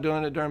thing about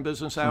doing it during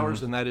business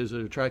hours, and that is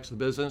it attracts the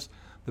business.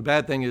 The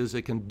bad thing is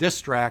it can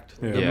distract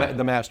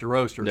the master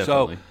roaster.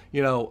 Definitely.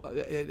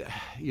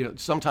 So,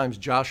 sometimes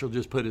Josh will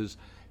just put his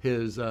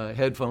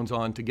headphones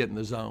on to get in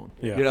the zone.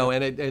 Yeah.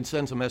 And it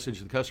sends a message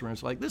to the customer.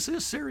 It's like, this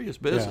is serious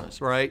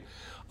business, right?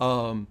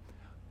 Little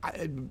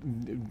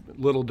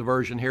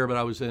diversion here, but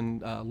I was in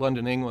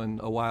London,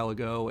 England a while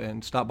ago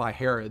and stopped by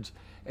Harrods,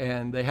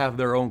 and they have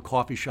their own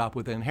coffee shop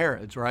within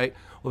Harrods, right?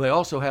 Well, they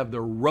also have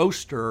the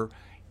roaster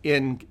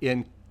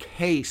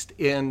encased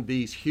in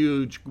these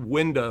huge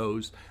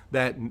windows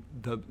that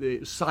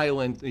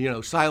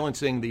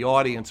silencing the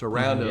audience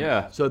around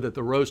them, so that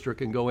the roaster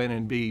can go in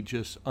and be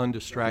just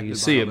undistracted. You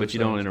see it, but you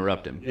don't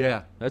interrupt him.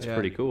 Yeah, that's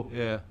pretty cool.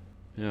 Yeah.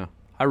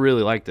 I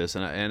really like this,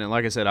 and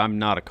like I said, I'm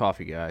not a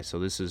coffee guy, so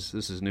this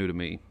is new to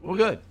me. Well,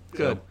 good.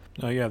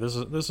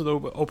 This is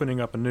opening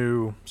up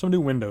some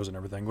new windows and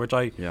everything, which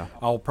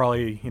I'll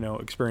probably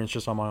experience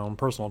just on my own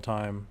personal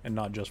time and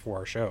not just for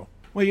our show.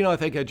 Well, I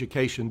think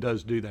education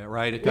does do that,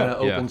 right? It kind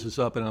of opens us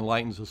up and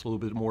enlightens us a little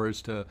bit more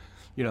as to,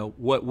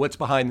 what's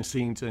behind the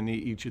scenes in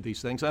each of these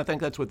things. And I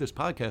think that's what this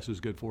podcast is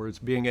good for. It's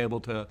being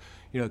able to,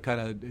 kind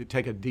of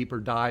take a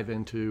deeper dive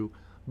into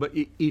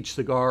each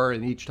cigar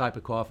and each type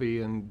of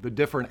coffee and the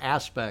different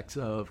aspects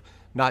of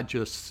not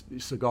just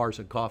cigars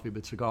and coffee,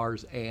 but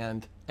cigars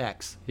and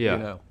X.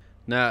 Yeah.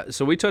 Now,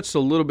 so we touched a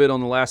little bit on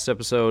the last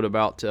episode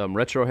about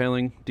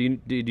retrohaling. Do you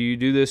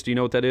do this? Do you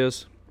know what that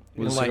is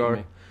with a cigar?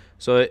 Me.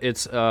 So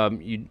it's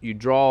you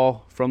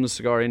draw from the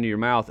cigar into your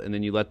mouth, and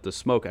then you let the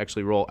smoke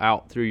actually roll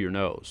out through your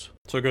nose.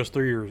 So it goes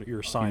through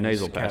your sinus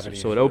nasal cavity.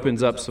 passage. So it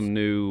opens up some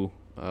new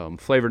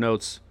flavor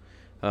notes.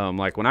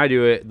 Like when I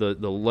do it, the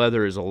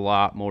leather is a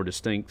lot more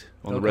distinct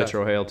on the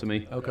retrohale to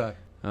me. Okay.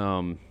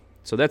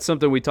 So that's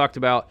something we talked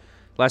about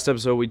last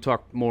episode. We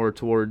talked more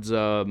towards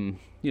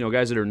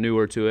guys that are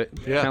newer to it,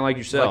 kind of like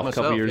yourself, a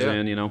couple years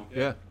in.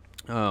 Yeah.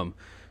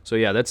 So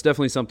yeah, that's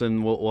definitely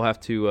something we'll have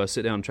to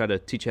sit down and try to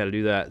teach you how to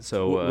do that.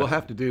 So we'll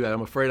have to do that.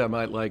 I'm afraid I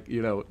might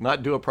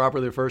not do it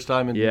properly the first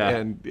time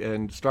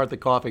and start the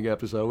coughing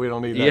episode. We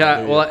don't need that.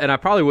 Yeah, well, and I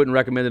probably wouldn't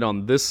recommend it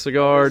on this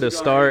cigar to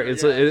start.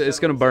 It's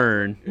going to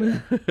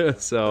burn.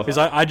 So because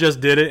I just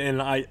did it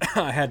and I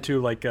had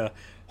to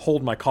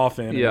hold my cough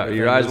in. Yeah,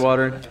 your eyes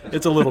watering.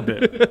 It's a little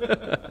bit.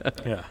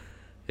 Yeah.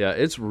 Yeah,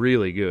 it's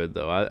really good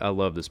though. I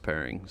love this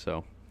pairing.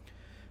 So,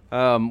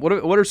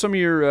 what are some of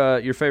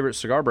your favorite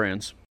cigar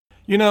brands?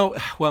 Well,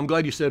 I'm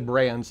glad you said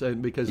brands,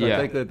 because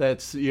I think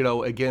that's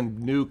again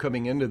new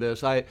coming into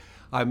this.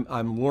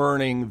 I'm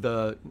learning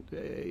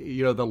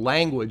the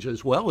language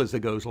as well as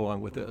it goes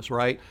along with this,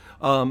 right?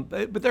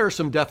 But there are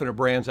some definite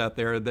brands out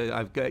there that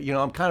I've got.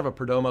 I'm kind of a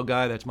Perdomo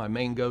guy. That's my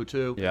main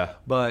go-to. Yeah.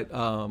 But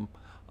I'm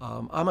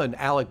an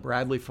Alec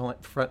Bradley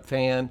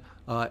fan.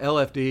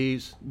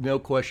 LFDs, no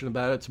question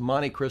about it. It's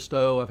Monte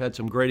Cristo. I've had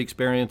some great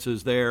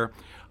experiences there.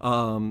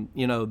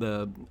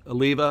 The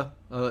Oliva,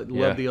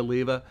 love the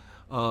Oliva.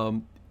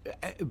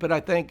 But I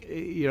think,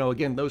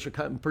 again, those are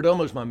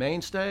Perdomo's my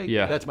mainstay.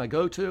 Yeah. That's my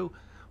go-to.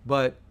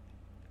 But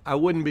I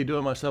wouldn't be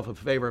doing myself a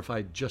favor if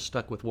I just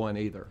stuck with one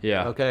either.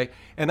 Yeah. Okay?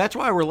 And that's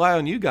why I rely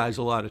on you guys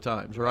a lot of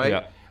times, right?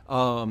 Yeah.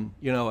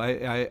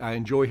 I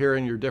enjoy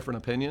hearing your different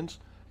opinions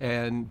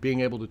and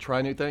being able to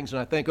try new things.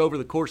 And I think over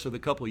the course of the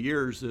couple of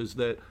years is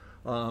that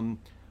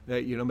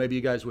maybe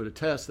you guys would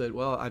attest that,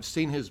 well, I've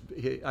seen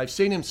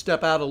him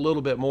step out a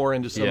little bit more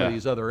into some of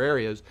these other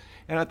areas.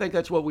 And I think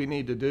that's what we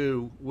need to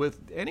do with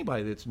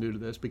anybody that's new to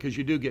this, because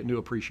you do get new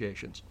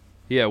appreciations.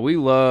 Yeah, we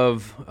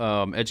love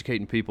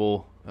educating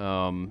people.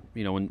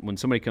 When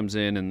somebody comes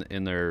in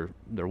and they're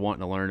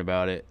wanting to learn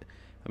about it,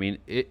 I mean,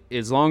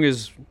 as long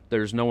as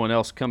there's no one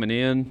else coming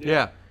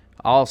in,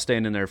 I'll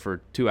stand in there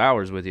for 2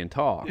 hours with you and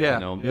talk. It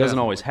doesn't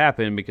always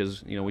happen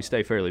because we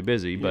stay fairly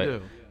busy,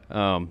 but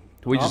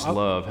we just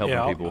love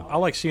helping people. I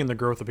like seeing the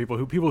growth of people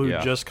who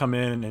just come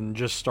in and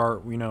just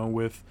start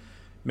with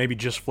maybe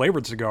just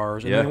flavored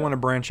cigars, and then they want to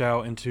branch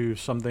out into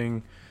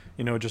something,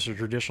 just a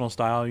traditional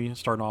style. You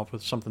starting off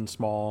with something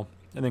small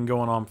and then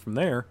going on from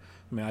there.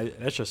 I mean,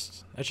 that's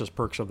just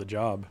perks of the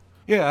job.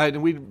 Yeah,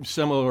 and we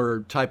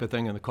similar type of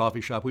thing in the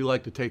coffee shop. We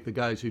like to take the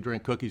guys who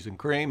drink cookies and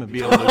cream and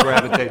be able to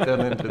gravitate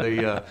them into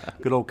the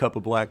good old cup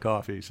of black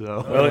coffee. So,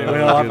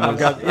 I've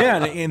got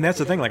and that's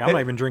the thing. Like, I'm not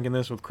even drinking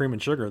this with cream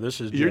and sugar.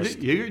 This is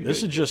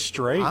just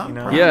straight.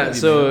 Yeah.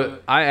 So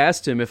I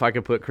asked him if I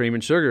could put cream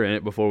and sugar in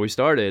it before we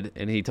started,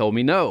 and he told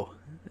me no.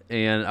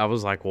 And I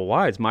was like, "Well,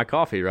 why? It's my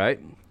coffee, right?"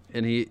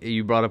 And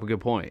you brought up a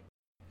good point.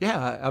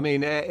 Yeah, I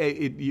mean,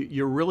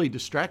 you're really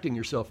distracting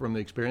yourself from the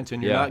experience,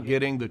 and you're not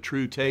getting the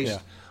true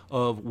taste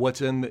of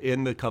what's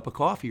in the cup of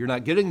coffee. You're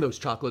not getting those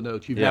chocolate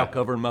notes. You've now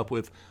covered them up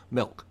with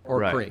milk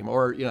or cream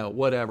or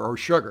whatever, or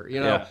sugar.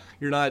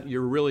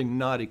 You're really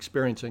not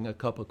experiencing a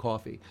cup of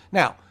coffee.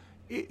 Now,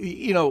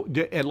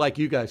 and like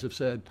you guys have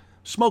said,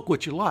 smoke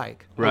what you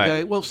like. Right.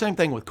 Okay. Well, same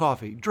thing with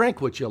coffee.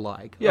 Drink what you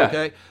like. Yeah.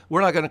 Okay. We're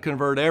not going to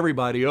convert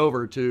everybody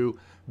over to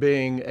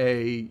being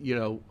a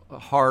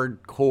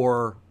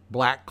hardcore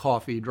black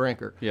coffee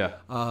drinker. Yeah.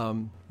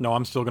 No,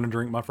 I'm still going to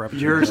drink my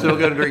frappuccino. You're still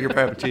going to drink your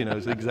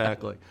frappuccinos,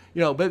 exactly.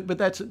 But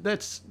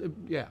that's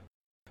yeah.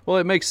 Well,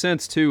 it makes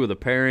sense too with a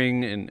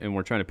pairing, and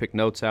we're trying to pick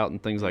notes out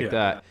and things like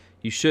that.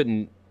 You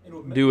shouldn't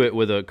do it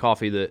with a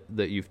coffie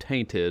that you've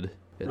tainted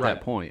at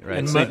that point, right?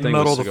 And Same thing with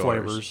muddle the cigars.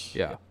 flavors.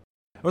 Yeah.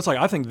 It's like,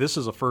 I think this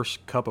is the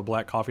first cup of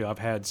black coffee I've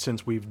had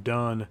since we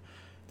did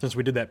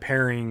that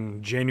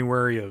pairing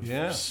January of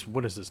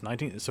what is this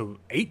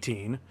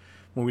 18,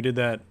 when we did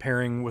that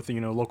pairing with the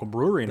local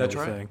brewery and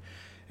everything. Right.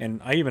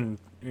 And I even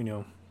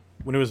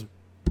when it was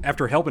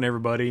after helping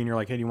everybody and you're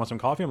like, hey, do you want some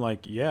coffee? I'm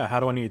like, yeah, how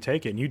do I need to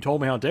take it? And you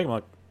told me how to take it. I'm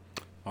like,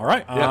 all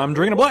right, I'm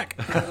drinking a black.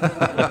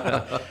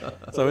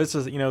 So it's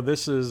just,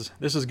 this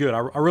is good. I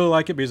really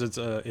like it because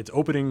it's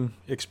opening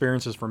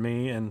experiences for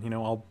me, and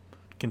I'll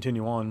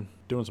continue on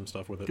doing some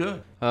stuff with it.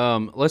 Good.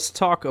 Let's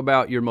talk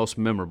about your most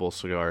memorable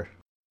cigar.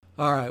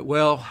 All right.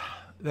 Well,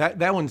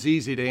 that one's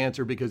easy to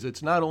answer because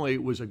it's not only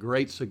was a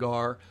great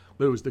cigar,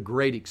 but it was the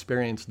great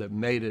experience that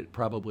made it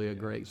probably a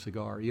great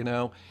cigar,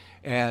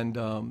 And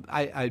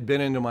I'd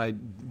been into my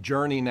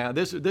journey now.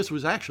 This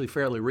was actually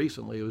fairly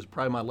recently. It was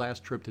probably my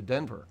last trip to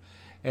Denver.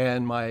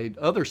 And my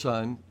other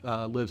son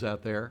lives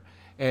out there.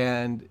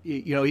 And,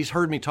 he's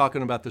heard me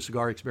talking about the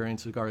cigar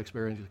experience. So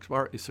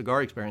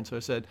I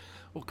said,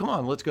 well, come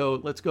on, let's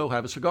go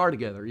have a cigar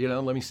together.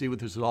 Let me see what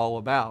this is all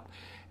about.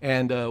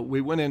 And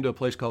we went into a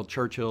place called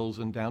Churchill's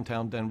in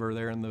downtown Denver,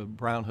 there in the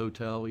Brown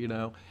Hotel,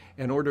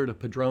 and ordered a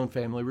Padron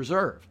Family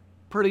Reserve.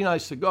 Pretty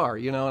nice cigar,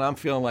 and I'm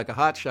feeling like a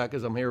hot shot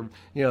because I'm here,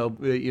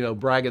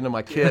 bragging to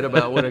my kid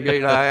about what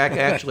I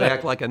actually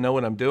act like I know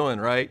what I'm doing,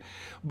 right?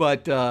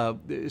 But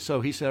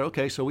so he said,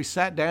 okay. So we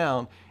sat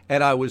down,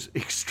 and I was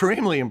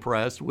extremely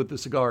impressed with the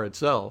cigar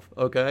itself,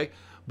 okay?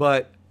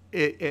 But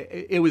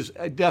it was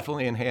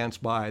definitely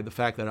enhanced by the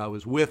fact that I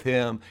was with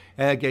him,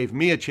 and it gave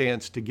me a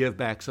chance to give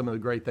back some of the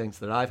great things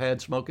that I've had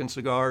smoking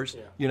cigars,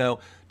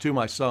 to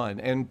my son.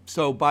 And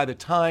so by the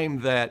time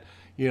that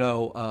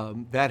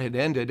that had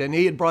ended, and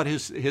he had brought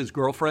his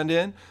girlfriend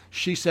in.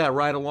 She sat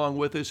right along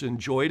with us,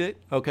 enjoyed it,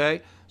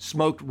 okay?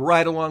 Smoked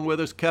right along with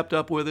us, kept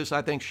up with us.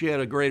 I think she had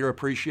a greater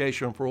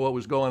appreciation for what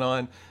was going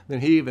on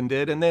than he even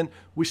did. And then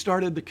we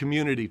started the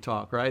community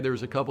talk, right? There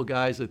was a couple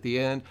guys at the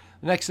end.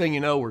 The next thing you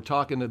know, we're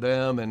talking to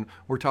them, and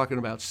we're talking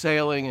about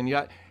sailing and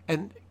yacht.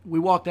 And we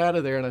walked out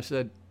of there, and I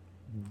said,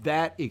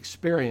 that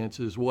experience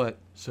is what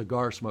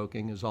cigar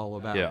smoking is all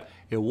about. Yeah.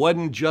 It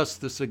wasn't just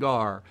the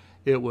cigar.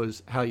 It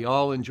was how you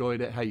all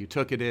enjoyed it, how you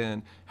took it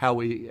in, how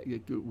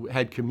we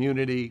had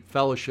community,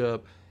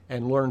 fellowship,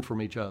 and learned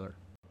from each other.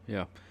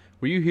 Yeah.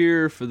 Were you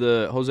here for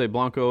the Jose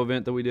Blanco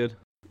event that we did?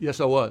 Yes,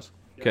 I was.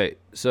 Okay,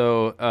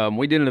 so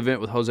we did an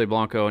event with Jose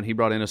Blanco, and he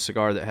brought in a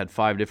cigar that had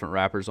 5 different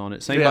wrappers on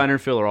it. Same binder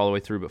and filler all the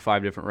way through, but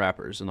 5 different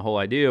wrappers. And the whole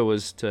idea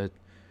was to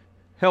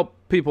help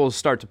people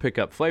start to pick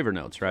up flavor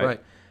notes, right?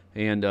 Right.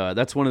 And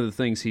that's one of the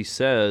things he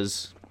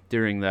says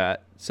during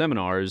that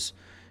seminar is,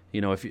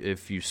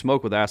 if you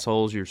smoke with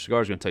assholes, your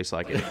cigar's going to taste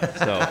like it.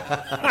 So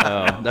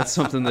that's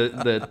something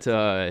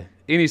that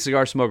any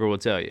cigar smoker will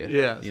tell you.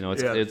 Yeah.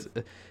 It's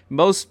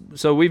most.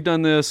 So we've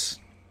done this.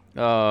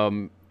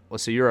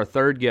 Let's see, you're our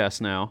 3rd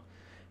guest now,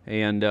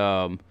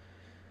 and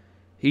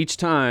each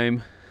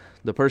time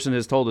the person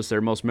has told us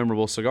their most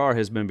memorable cigar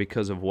has been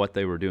because of what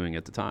they were doing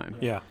at the time.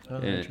 Yeah.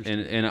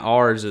 And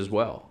ours as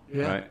well.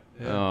 Yeah. Right.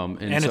 Yeah.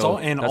 And so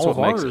all of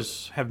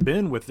ours have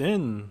been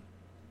within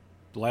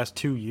the last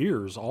 2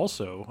 years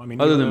also. I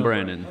mean, other than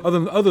Brandon.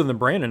 Other than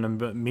Brandon,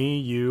 but me,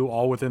 you,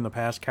 all within the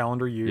past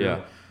calendar year.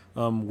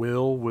 Yeah.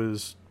 Will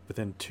was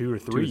within 2 or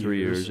 3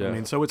 years. Yeah. I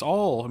mean, so it's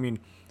all, I mean,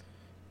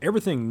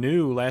 everything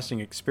new, lasting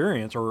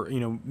experience, or,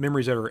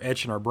 memories that are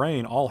etched in our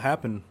brain all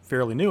happen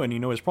fairly new. And,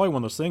 it's probably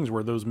one of those things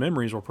where those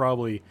memories will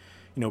probably,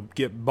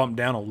 get bumped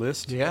down a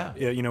list. Yeah.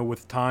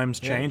 With times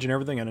change and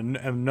everything, and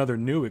another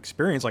new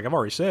experience. Like I've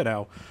already said,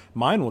 how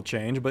mine will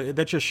change, but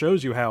that just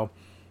shows you how,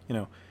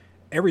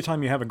 every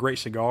time you have a great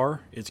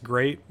cigar, it's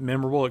great,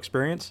 memorable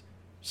experience.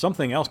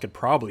 Something else could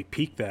probably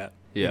peak that.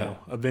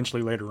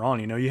 Eventually later on,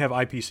 you have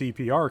IPC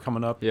PR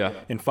coming up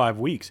in 5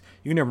 weeks.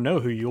 You never know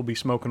who you'll be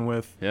smoking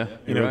with, right.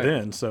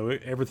 then. So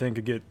everything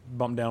could get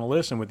bumped down a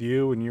list, and with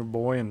you and your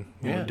boy and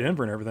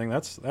Denver and everything,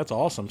 that's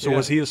awesome. So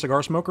was he a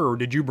cigar smoker, or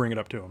did you bring it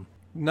up to him?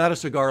 Not a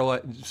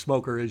cigar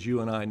smoker as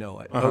you and I know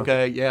it. Uh-huh.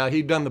 Okay, yeah,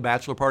 he'd done the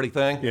bachelor party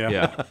thing.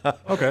 Yeah.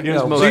 Okay.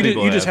 most So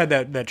people you just have.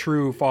 had that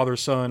true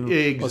father-son,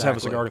 let's have a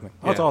cigar thing.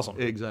 Oh, that's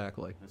awesome.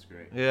 Exactly. That's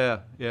great.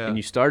 Yeah. And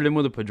you started him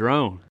with a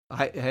Padron.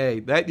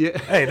 Hey,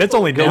 that's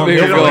only Go downhill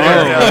big or from go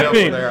there. home.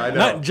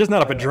 I mean,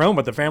 not a Padron,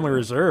 but the family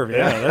reserve.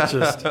 Yeah, that's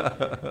just,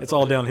 it's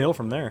all downhill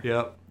from there.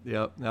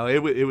 Yep. No,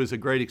 it was a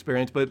great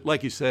experience, but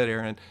like you said,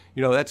 Aaron,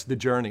 that's the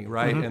journey,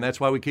 right? Mm-hmm. And that's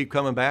why we keep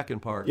coming back in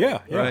part. Yeah.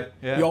 Right.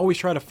 Yeah. You always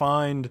try to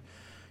find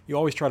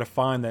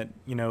that,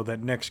 that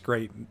next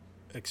great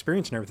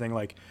experience and everything.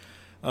 Like,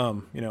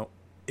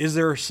 is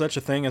there such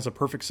a thing as a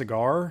perfect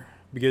cigar?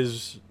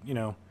 Because,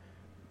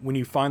 when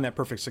you find that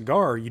perfect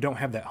cigar, you don't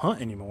have that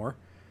hunt anymore.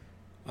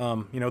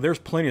 There's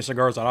plenty of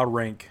cigars that I'll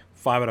rank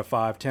 5 out of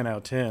 5, 10 out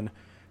of 10,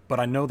 but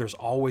I know there's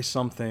always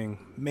something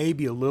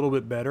maybe a little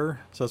bit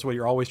better. So that's what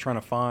you're always trying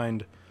to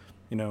find,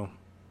 the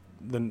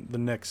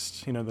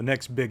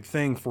next big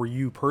thing for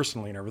you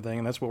personally and everything.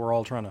 And that's what we're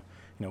all trying to,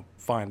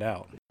 find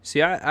out.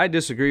 See, I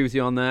disagree with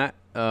you on that.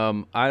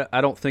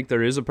 I don't think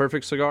there is a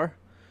perfect cigar.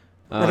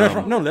 That's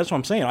what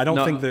I'm saying. I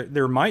don't think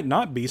there might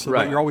not be, so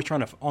Right. that you're always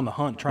trying to on the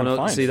hunt, trying to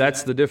find. See,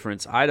 that's the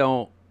difference. I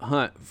don't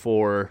hunt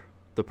for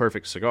the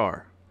perfect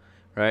cigar,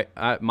 right?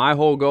 My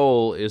whole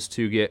goal is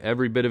to get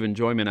every bit of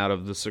enjoyment out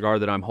of the cigar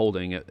that I'm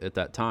holding at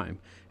that time.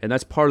 And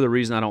that's part of the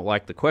reason I don't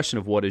like the question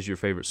of what is your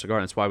favorite cigar.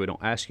 And that's why we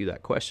don't ask you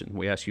that question.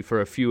 We ask you for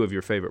a few of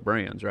your favorite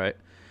brands, right?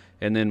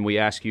 And then we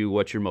ask you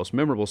what's your most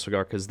memorable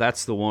cigar, because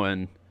that's the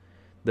one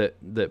that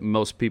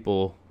most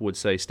people would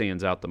say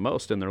stands out the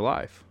most in their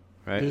life,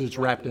 right? Because it's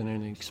wrapped in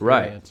an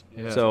experience.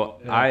 Right. Yeah. So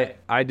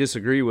I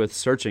disagree with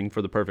searching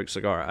for the perfect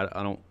cigar.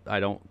 I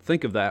don't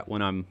think of that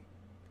when I'm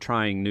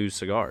trying new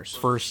cigars.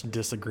 First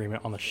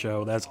disagreement on the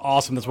show. That's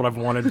awesome. That's what I've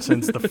wanted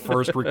since the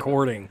first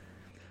recording.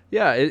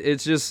 Yeah,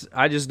 it's just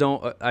I just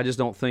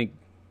don't think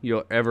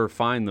you'll ever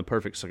find the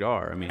perfect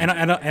cigar. I mean,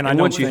 and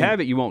once you have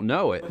it, you won't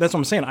know it. That's what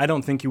I'm saying. I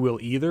don't think you will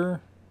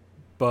either,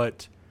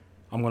 but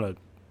I'm gonna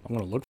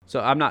look.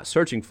 So I'm not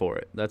searching for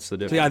it. That's the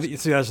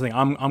difference. See, that's the thing.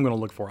 I'm gonna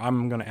look for.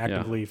 I'm gonna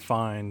actively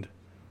find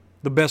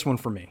the best one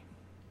for me.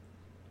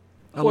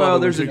 I love it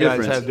when there's a you guys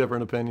difference. have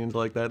different opinions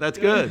like that. That's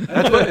good.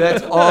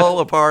 That's all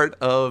a part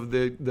of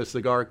the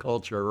cigar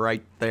culture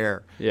right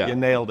there. Yeah. You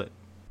nailed it.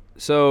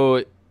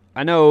 So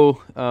I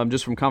know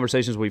just from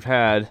conversations we've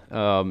had,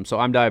 so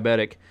I'm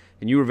diabetic,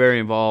 and you were very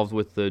involved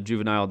with the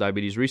Juvenile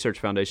Diabetes Research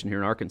Foundation here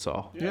in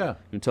Arkansas. Yeah. Can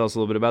you tell us a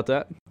little bit about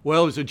that?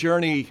 Well, it was a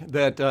journey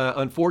that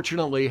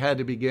unfortunately had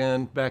to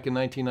begin back in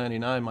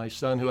 1999. My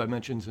son, who I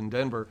mentioned is in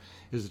Denver,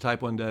 is a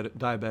type 1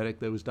 diabetic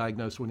that was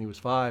diagnosed when he was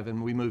 5,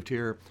 and we moved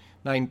here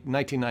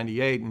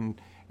 1998,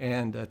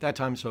 and at that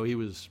time, so he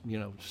was,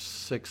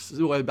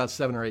 about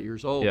 7 or 8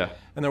 years old, Yeah.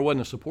 and there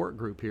wasn't a support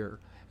group here.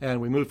 And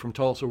we moved from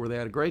Tulsa, where they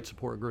had a great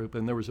support group,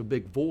 and there was a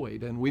big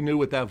void, and we knew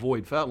what that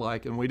void felt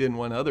like, and we didn't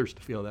want others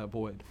to feel that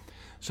void.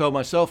 So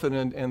myself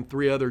and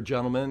 3 other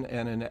gentlemen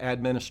and an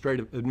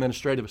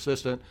administrative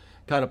assistant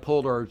kind of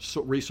pulled our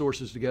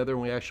resources together,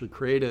 and we actually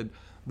created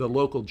the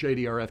local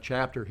JDRF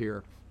chapter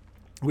here.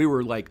 We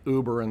were like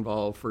uber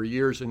involved for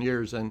years and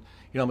years, and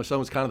my son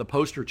was kind of the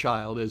poster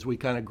child as we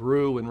kind of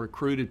grew and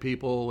recruited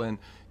people and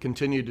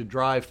continued to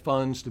drive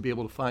funds to be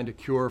able to find a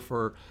cure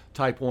for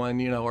type 1.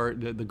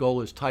 The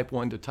goal is type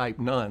 1 to type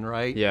none,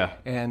 right? Yeah.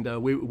 And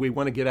we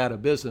want to get out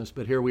of business,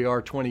 but here we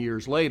are 20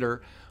 years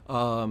later,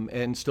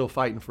 and still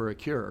fighting for a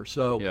cure.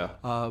 So,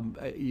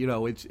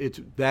 it's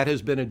that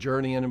has been a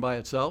journey in and by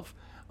itself.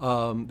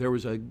 There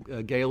was a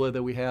gala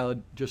that we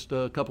had just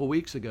a couple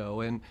weeks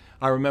ago, and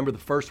I remember the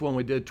first one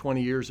we did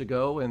 20 years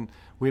ago, and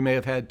we may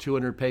have had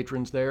 200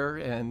 patrons there,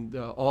 and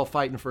all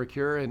fighting for a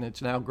cure, and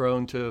it's now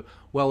grown to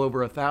well over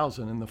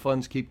 1,000, and the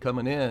funds keep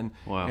coming in.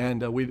 Wow.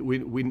 And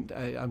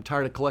I'm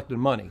tired of collecting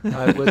money.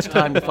 It's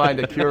time to find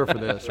a cure for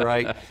this,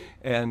 right?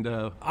 And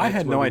I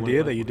had no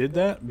idea that you did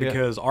that,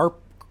 because our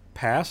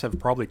paths have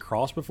probably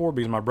crossed before,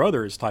 because my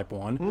brother is type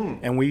 1,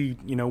 and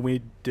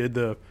we did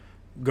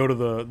go to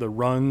the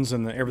runs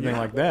and everything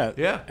like that.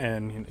 Yeah.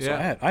 And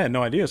so I had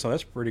no idea, so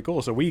that's pretty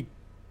cool. So we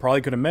probably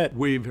could have met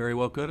We very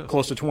well could have.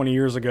 close to 20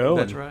 years ago.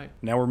 That's and right.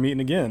 Now we're meeting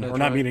again, That's or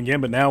not right. meeting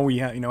again, but now we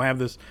have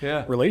this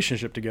Yeah.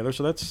 relationship together.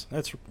 So that's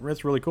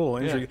really cool.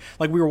 Yeah.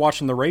 Like we were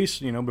watching the race,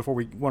 before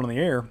we went on the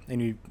air,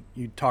 and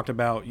you talked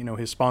about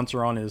his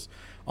sponsor on his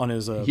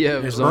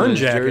it was burn on his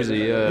jacket. jersey,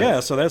 yeah. Yeah,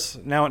 so that's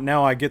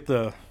now I get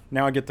the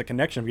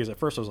connection, because at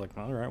first I was like,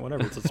 all right,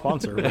 whatever, it's a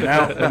sponsor.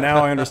 but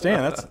now I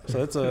understand.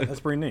 That's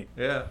pretty neat.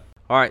 Yeah.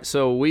 All right,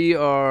 so we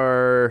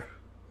are.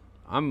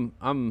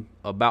 I'm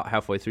about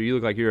halfway through. You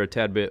look like you're a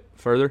tad bit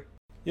further.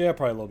 Yeah,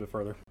 probably a little bit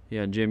further.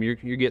 Yeah, and Jim, you're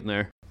getting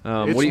there.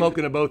 It's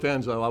smoking at both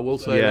ends, though. I will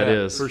say Yeah, that it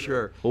is. for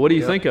sure. Well, what do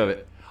you think of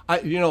it? I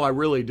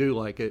really do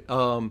like it.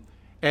 And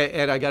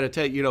I got to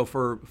tell you,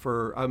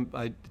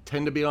 I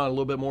tend to be on a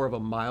little bit more of a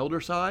milder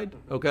side,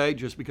 okay,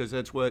 just because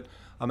that's what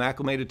I'm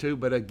acclimated to.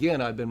 But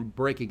again, I've been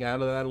breaking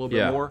out of that a little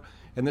bit more,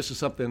 and this is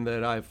something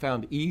that I've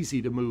found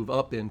easy to move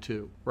up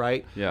into,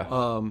 right?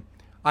 Yeah.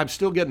 I'm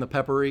still getting the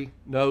peppery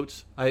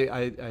notes.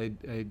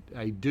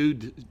 I do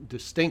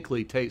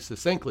succinctly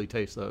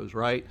taste those,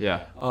 right?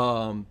 Yeah.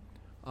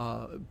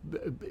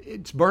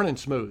 It's burning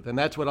smooth, and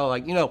that's what I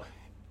like.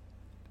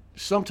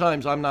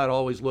 Sometimes I'm not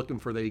always looking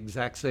for the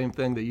exact same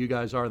thing that you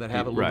guys are that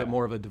have a little bit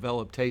more of a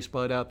developed taste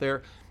bud out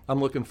there. I'm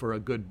looking for a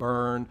good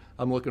burn.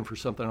 I'm looking for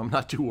something I'm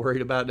not too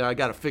worried about. Now I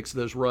got to fix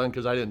this run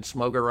because I didn't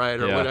smoke it right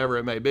or whatever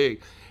it may be.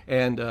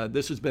 And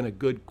this has been a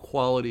good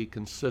quality,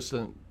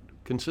 consistent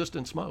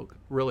smoke.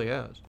 Really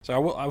has. So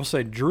I will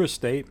say Drew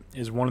Estate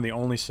is one of the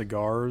only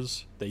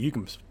cigars that you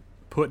can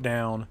put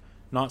down,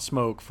 not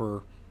smoke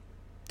for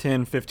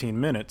 10, 15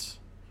 minutes,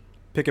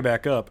 pick it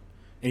back up,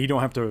 and you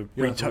don't have to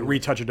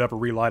retouch it up or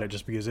relight it,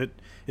 just because it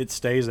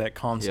stays that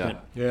constant,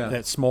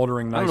 that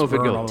smoldering nice I don't know if burn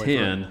it'd all go the way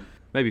 10, through.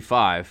 maybe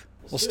 5.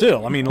 Well,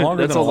 still, I mean,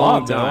 longer That's than a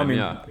long lot, though. time,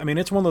 I mean,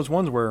 it's one of those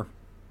ones where,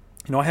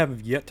 I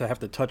have yet to have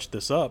to touch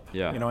this up.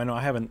 Yeah. I know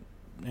I haven't,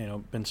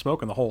 been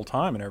smoking the whole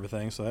time and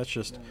everything. So that's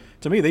just,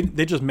 to me,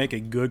 they just make a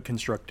good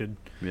constructed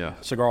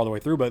cigar all the way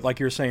through. But like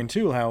you're saying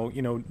too, how,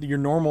 your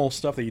normal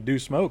stuff that you do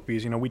smoke,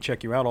 because, we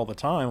check you out all the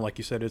time. Like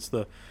you said, it's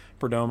the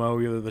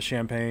Perdomo, either the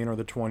Champagne or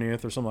the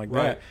 20th or something like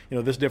that.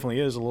 This definitely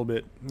is a little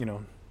bit,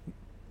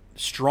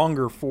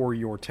 stronger for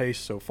your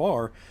taste so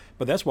far.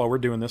 But that's why we're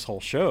doing this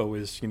whole show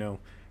is,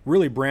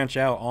 really branch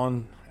out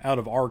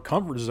of our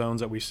comfort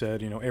zones that we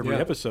said, every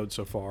episode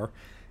so far.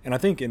 And I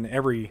think in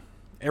every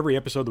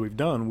episode that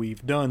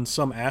we've done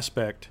some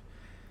aspect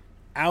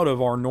out of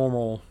our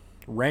normal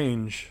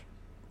range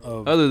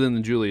of, Other than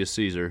the Julius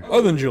Caesar.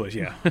 other than Julius,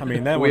 yeah. I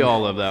mean that We one, all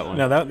love that one.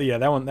 No, that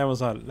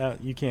was not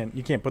that you can't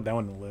put that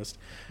one in the list.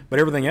 But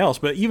everything else,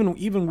 but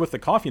even with the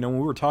coffee, when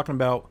we were talking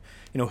about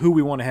who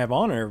we want to have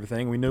on and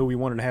everything, we knew we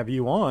wanted to have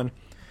you on,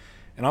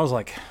 and I was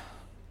like,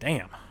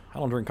 damn, I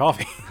don't drink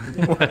coffee.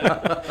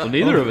 Well,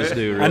 neither of us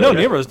do, really. I know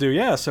neither of us do,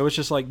 yeah. So it's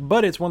just like,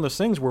 but it's one of those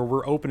things where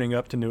we're opening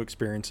up to new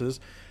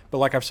experiences. But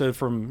like I've said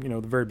from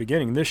the very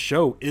beginning, this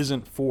show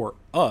isn't for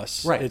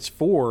us. Right. It's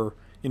for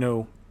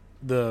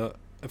the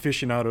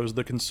aficionados,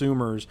 the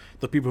consumers,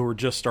 the people who are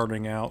just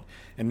starting out,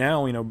 and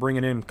now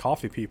bringing in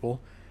coffee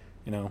people.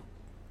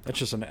 That's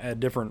just a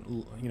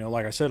different,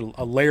 like I said,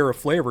 a layer of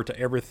flavor to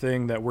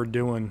everything that we're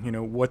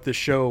doing. What this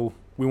show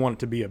we want it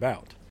to be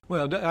about.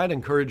 Well, I'd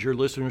encourage your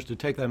listeners to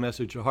take that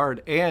message to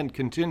heart and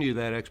continue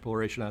that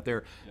exploration out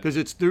there, because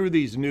it's through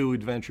these new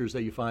adventures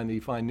that you find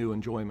new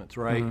enjoyments,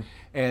 right? Mm-hmm.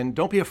 And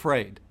don't be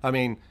afraid. I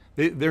mean,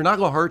 they're not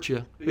going to hurt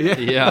you.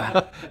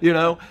 Yeah.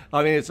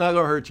 I mean, it's not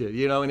going to hurt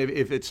you, and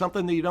if it's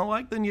something that you don't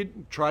like, then you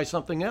try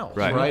something else,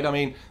 right? I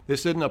mean,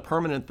 this isn't a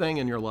permanent thing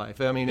in your life.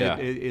 I mean,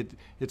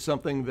 it's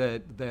something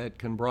that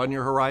can broaden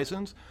your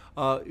horizons,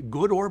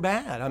 good or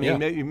bad. I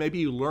mean, maybe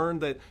you learn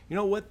that,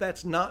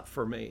 that's not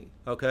for me,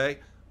 okay?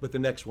 But the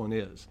next one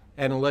is.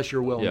 And unless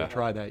you're willing to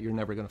try that, you're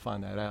never going to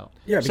find that out.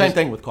 Yeah, Same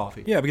thing with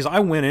coffee. Yeah, because I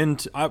went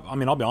into, I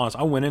mean, I'll be honest,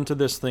 I went into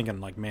this thinking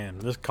like, man,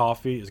 this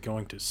coffee is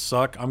going to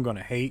suck. I'm going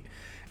to hate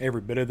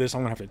every bit of this.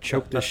 I'm going to have to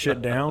choke this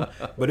shit down.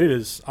 But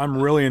I'm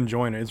really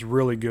enjoying it. It's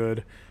really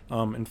good.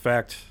 In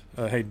fact,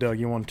 hey, Doug,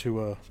 you want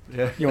to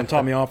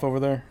top me off over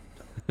there?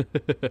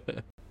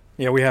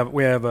 Yeah, we have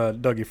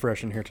Dougie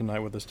Fresh in here tonight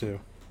with us too.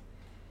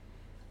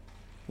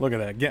 Look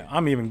at that.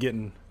 I'm even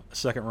getting a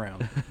second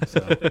round.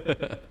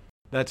 So.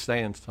 That's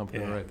saying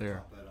something right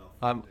there.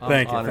 I'm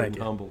Thank honored and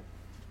you. humbled.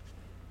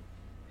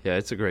 Yeah,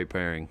 it's a great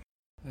pairing.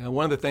 And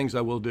one of the things I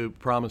will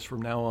promise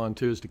from now on,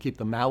 too, is to keep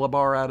the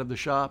Malabar out of the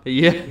shop.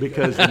 Yeah.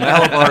 Because the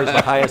Malabar is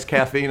the highest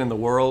caffeine in the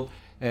world.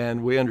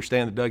 And we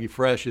understand that Dougie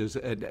Fresh is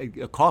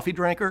a coffee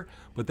drinker,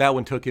 but that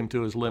one took him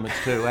to his limits,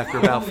 too. After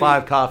about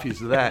 5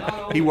 coffees of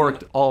that, he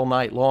worked all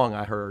night long,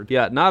 I heard.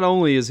 Yeah, not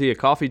only is he a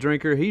coffee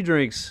drinker, he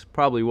drinks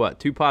probably,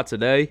 2 pots a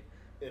day?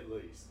 At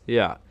least.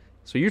 Yeah.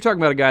 So you're talking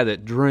about a guy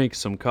that drinks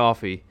some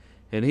coffee,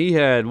 and he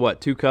had,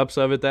 2 cups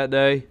of it that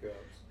day?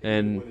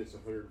 And when it's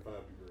 105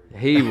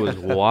 degrees. he was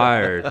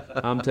wired.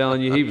 I'm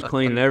telling you, he was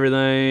cleaning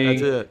everything.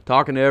 That's it.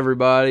 Talking to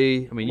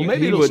everybody. I mean, Well,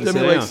 maybe he it'll wouldn't sit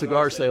stimulate down.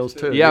 cigar sales,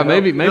 too. Yeah,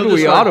 maybe You'll we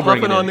just ought start to bring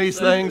it puffing on in. these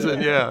things,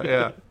 and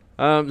yeah.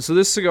 So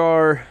this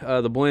cigar,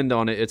 the blend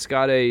on it, it's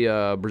got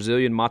a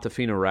Brazilian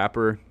Matafina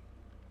wrapper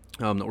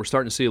that we're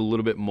starting to see a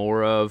little bit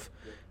more of.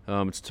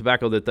 It's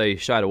tobacco that they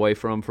shied away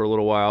from for a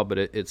little while, but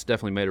it's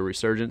definitely made a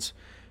resurgence.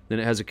 Then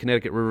it has a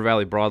Connecticut River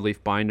Valley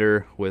broadleaf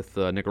binder with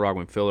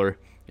Nicaraguan filler,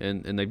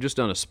 and they've just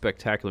done a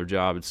spectacular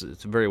job. It's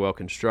very well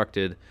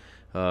constructed.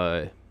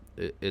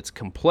 It's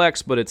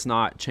complex, but it's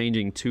not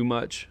changing too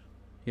much,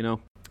 you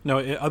know. No,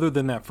 other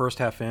than that first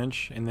half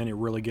inch, and then it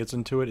really gets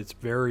into it. It's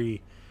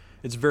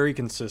very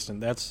consistent.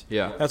 That's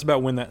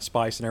about when that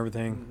spice and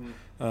everything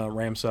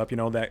ramps up. You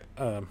know that.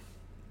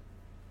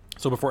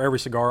 So before every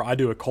cigar, I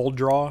do a cold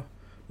draw,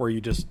 where you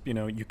just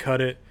you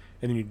cut it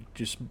and then you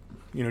just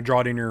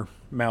draw it in your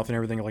mouth and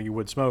everything like you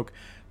would smoke.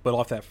 But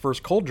off that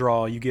first cold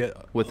draw, you get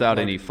without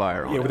any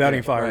fire on it. Yeah, without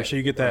any fire. Right. So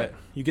you get that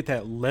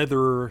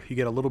leather, you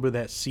get a little bit of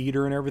that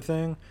cedar and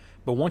everything.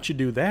 But once you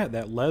do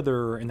that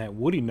leather and that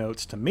woody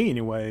notes, to me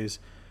anyways,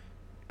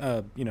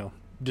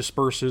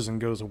 disperses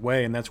and goes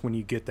away, and that's when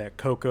you get that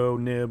cocoa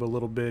nib a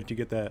little bit. You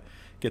get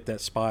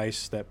that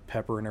spice, that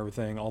pepper and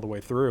everything all the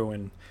way through.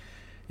 And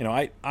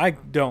I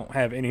don't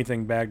have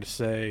anything bad to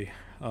say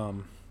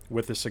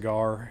with the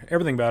cigar.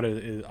 Everything about it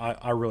is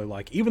I really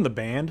like. Even the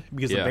band,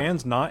 because the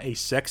band's not a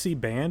sexy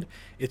band.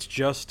 It's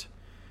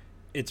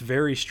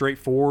very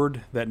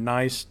straightforward. That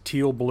nice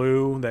teal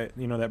blue,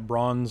 that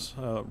bronze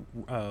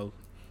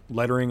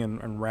lettering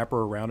and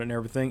wrapper around it and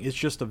everything.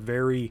 It's a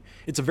very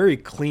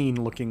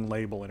clean looking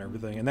label and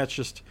everything. And that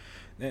just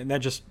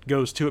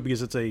goes to it,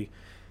 because it's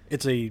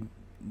a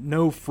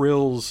no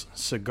frills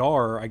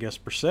cigar, I guess,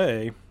 per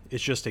se.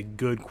 It's just a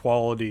good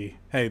quality.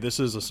 Hey, this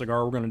is a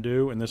cigar we're going to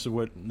do, and this is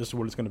what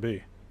it's going to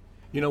be.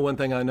 One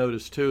thing I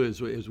noticed too is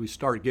as we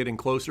start getting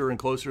closer and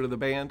closer to the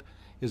band,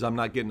 is I'm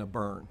not getting a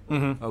burn.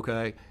 Mm-hmm.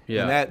 Okay,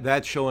 yeah, and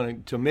that's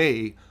showing to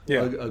me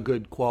a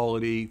good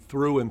quality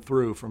through and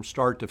through from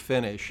start to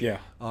finish. Yeah,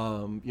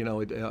 I'm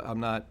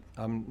not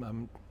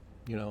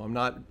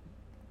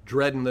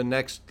dreading the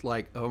next,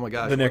 oh my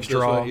gosh, the next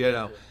draw.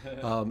 It's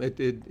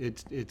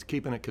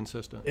keeping it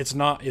consistent. It's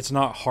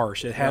not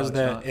harsh. It has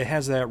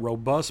that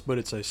robust, but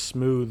it's a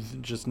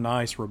smooth, just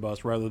nice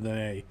robust, rather than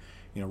a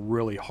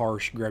really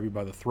harsh, grab you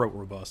by the throat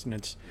robust.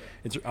 And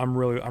I'm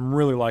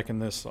really liking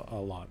this a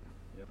lot.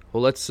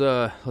 Well, let's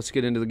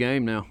get into the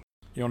game now.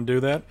 You want to do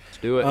that? Let's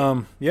do it.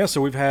 So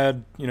we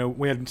had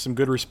some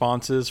good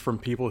responses from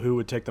people who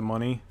would take the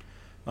money.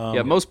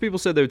 Most people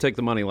said they would take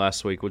the money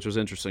last week, which was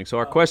interesting. So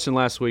our question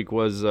last week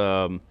was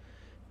 $1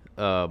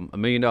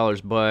 million,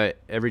 but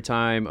every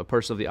time a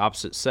person of the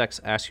opposite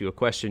sex asks you a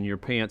question, your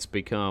pants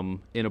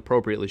become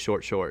inappropriately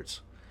short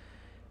shorts.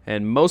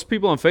 And most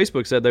people on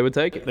Facebook said they would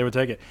take it. They would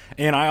take it.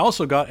 And I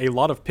also got a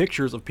lot of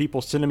pictures of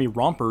people sending me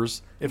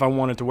rompers if I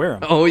wanted to wear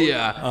them. Oh,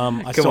 yeah.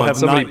 I still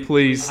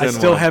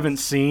haven't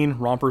seen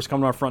rompers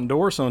come to my front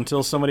door, so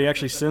until somebody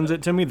actually sends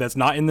it to me, that's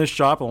not in this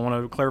shop. I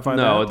want to clarify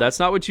that. No, that's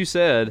not what you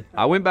said.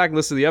 I went back and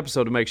listened to the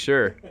episode to make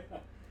sure.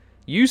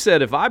 You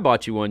said if I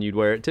bought you one, you'd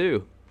wear it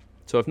too.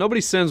 So if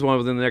nobody sends one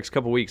within the next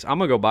couple of weeks, I'm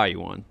going to go buy you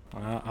one.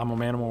 I'm a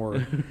man of my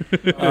word.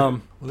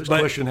 This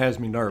question has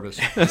me nervous.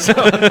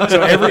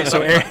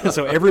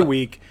 So every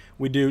week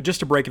we do,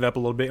 just to break it up a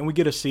little bit, and we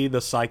get to see the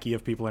psyche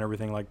of people and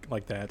everything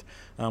like that.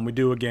 We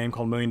do a game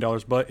called $1 Million,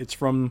 but it's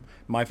from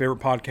my favorite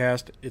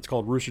podcast. It's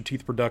called Rooster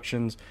Teeth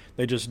Productions.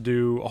 They just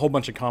do a whole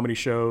bunch of comedy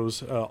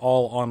shows,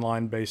 all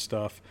online-based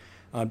stuff.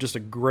 Just a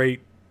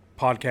great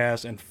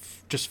podcast and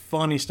just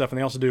funny stuff. And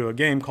they also do a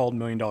game called $1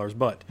 Million,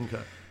 but. Okay.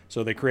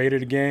 So they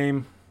created a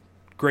game,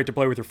 great to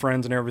play with your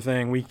friends and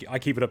everything. I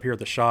keep it up here at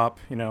the shop.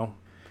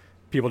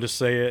 People just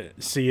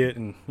see it,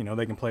 and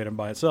they can play it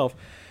by itself.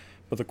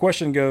 But the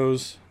question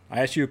goes: I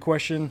ask you a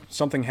question,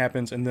 something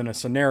happens, and then a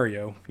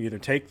scenario. You either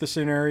take the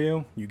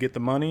scenario, you get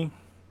the money,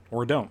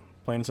 or don't.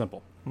 Plain and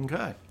simple.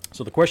 Okay.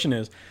 So the question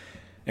is,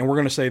 and we're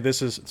going to say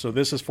this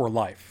is for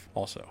life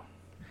also.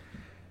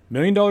 $1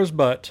 million,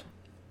 but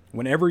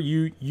whenever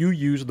you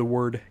use the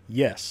word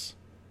yes,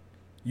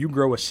 you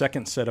grow a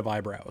second set of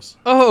eyebrows.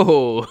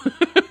 Oh.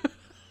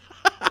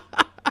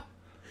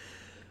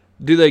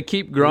 Do they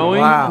keep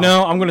growing? Wow.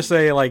 No, I'm going to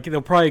say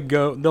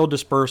they'll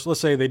disperse. Let's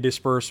say they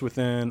disperse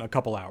within a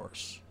couple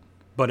hours.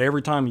 But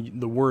every time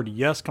the word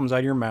yes comes out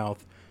of your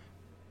mouth,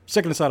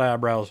 second set of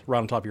eyebrows right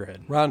on top of your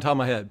head. Right on top of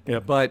my head.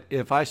 Yep. But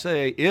if I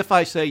say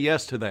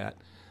yes to that,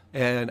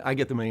 and I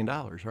get the $1 million,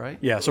 right?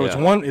 Yeah, so it's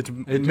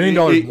 $1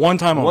 million one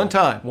time only. One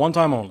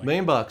time only. $1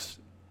 million.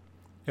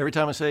 Every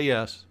time I say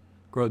yes,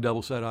 grow a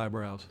double set of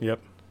eyebrows. Yep.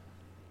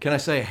 Can I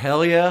say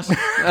hell yes? You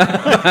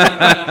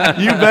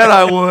bet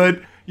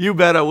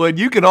I would.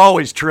 You can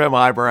always trim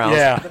eyebrows.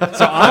 Yeah.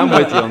 So I'm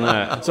with you on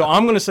that. So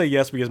I'm going to say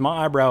yes because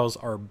my eyebrows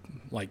are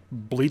like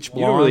bleach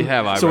blonde. You don't really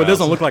have eyebrows. So it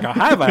doesn't look like I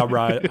have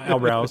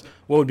eyebrows.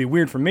 What would be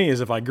weird for me is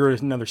if I grew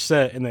another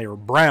set and they were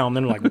brown,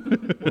 then like,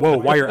 whoa,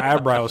 why are your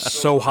eyebrows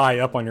so high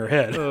up on your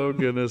head? Oh,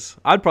 goodness.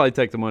 I'd probably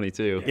take the money,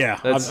 too. Yeah,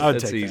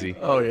 that's easy.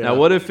 Oh, yeah. Now,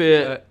 what if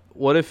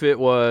it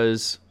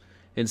was...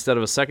 Instead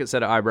of a second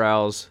set of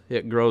eyebrows,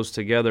 it grows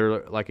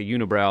together like a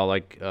unibrow.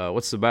 Like,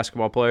 what's the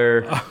basketball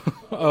player?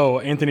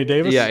 Anthony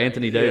Davis? Yeah,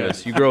 Anthony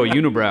Davis. You grow a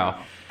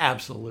unibrow.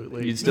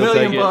 Absolutely. You'd still $1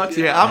 million take it? bucks?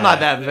 Yeah, I'm not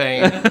that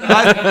vain.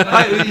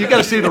 You got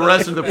to see the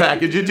rest of the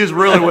package. It just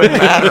really wouldn't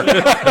matter.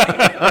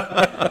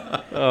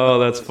 Oh,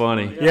 that's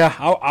funny. Yeah,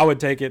 I would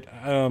take it.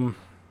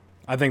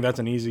 I think that's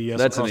an easy yes.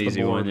 That's an across the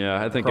easy board, one. Yeah,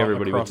 I think across-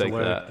 everybody would across the take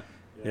way. that.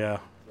 Yeah.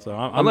 So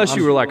Unless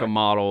you were like a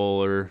model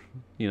or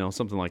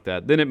something like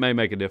that, then it may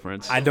make a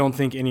difference. I don't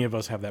think any of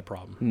us have that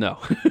problem. No,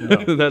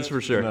 that's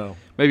for sure. No.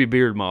 Maybe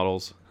beard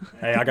models.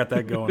 Hey, I got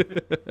that going.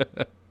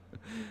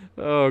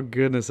 Oh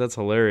goodness, that's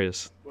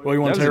hilarious. Well,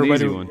 you want That to tell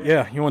was an everybody? easy one.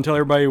 Yeah, you want to tell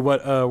everybody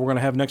what we're going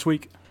to have next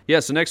week? Yeah,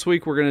 so next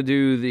week we're gonna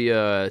do the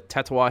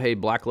Tatuaje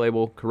Black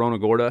Label Corona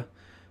Gorda.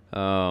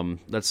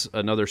 That's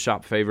another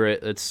shop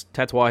favorite. It's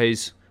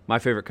Tatuaje's my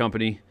favorite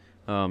company,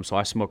 so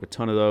I smoke a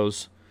ton of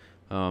those.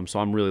 So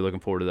I'm really looking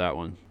forward to that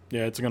one.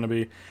 Yeah, it's going to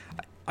be.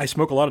 I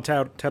smoke a lot of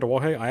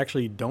Tatuaje. I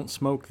actually don't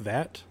smoke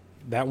that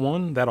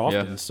one that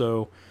often, Yeah.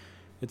 so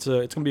it's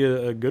going to be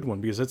a good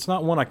one because it's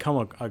not one I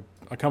come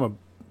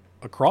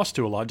across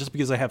to a lot, just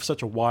because they have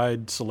such a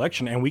wide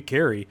selection and we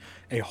carry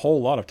a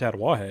whole lot of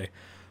Tatuaje.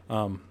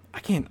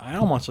 I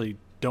honestly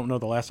don't know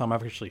the last time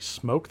I've actually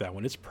smoked that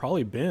one. It's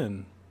probably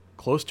been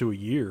close to a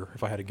year,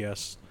 if I had to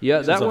guess. Yeah,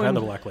 since that I've one. had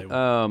the Black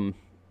Label.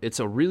 It's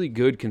a really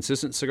good,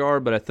 consistent cigar,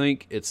 but I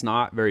think it's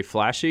not very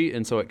flashy,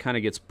 and so it kind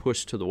of gets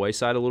pushed to the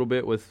wayside a little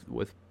bit with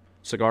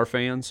cigar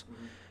fans.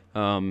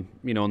 And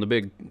the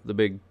big,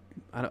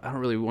 I don't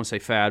really want to say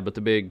fad, but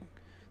the big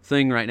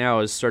thing right now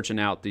is searching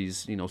out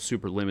these,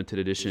 super limited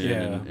edition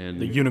Yeah, and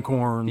the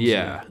unicorns.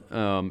 yeah.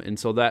 And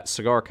so that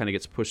cigar kind of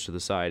gets pushed to the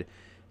side.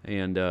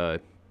 And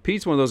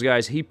Pete's one of those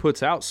guys, he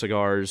puts out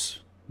cigars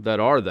that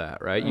are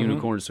that, right?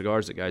 Unicorn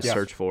cigars that guys Yes.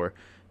 search for.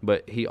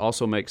 But he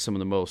also makes some of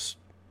the most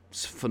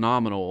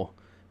phenomenal,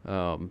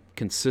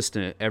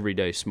 consistent,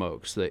 everyday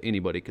smokes that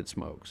anybody could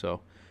smoke.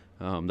 So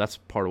that's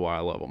part of why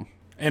I love them.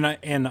 And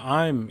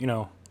I'm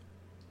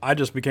I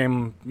just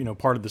became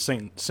part of the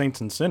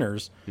Saints and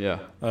Sinners. Yeah.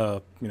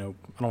 I don't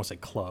want to say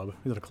club.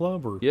 Is it a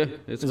club or Yeah.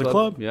 It's Is it a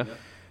club? Yeah.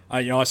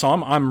 So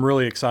I'm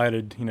really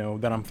excited,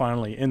 that I'm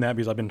finally in that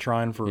because I've been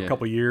trying for Yeah. a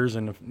couple of years,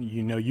 and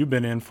you've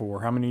been in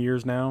for how many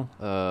years now?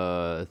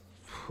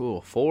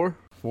 4?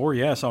 4,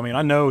 yeah. So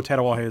I know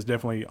Tatuaje is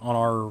definitely on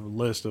our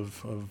list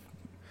of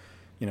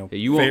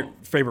you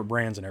won't- favorite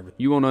brands and everything.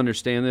 You won't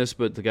understand this,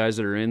 but the guys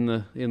that are in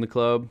the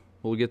club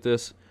will get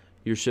this.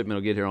 Your shipment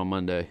will get here on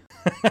Monday.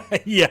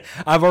 Yeah,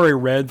 I've already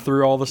read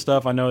through all the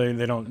stuff. I know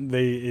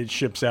it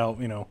ships out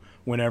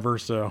whenever.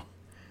 So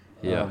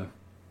Yeah.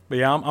 but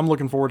yeah, I'm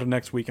looking forward to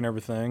next week and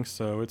everything.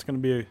 So it's gonna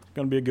be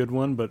a good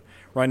one. But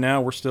right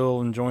now we're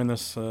still enjoying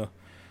this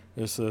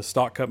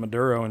stock cut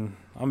Maduro, and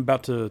I'm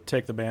about to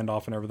take the band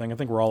off and everything. I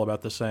think we're all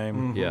about the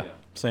same Yeah.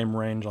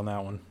 range on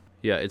that one.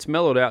 Yeah, it's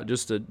mellowed out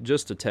just a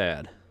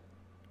tad.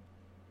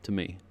 To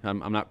me,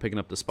 I'm not picking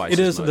up the spice. It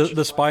is as much.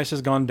 the spice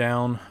has gone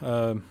down,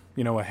 a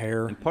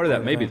hair. And part of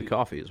that may be the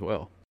coffee as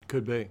well.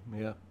 Could be,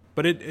 yeah.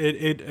 But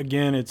it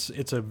again, it's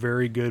a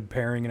very good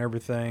pairing and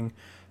everything.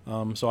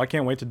 So I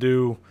can't wait to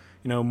do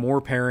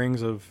more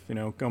pairings of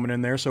coming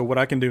in there. So what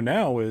I can do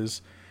now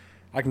is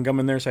I can come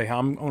in there and say,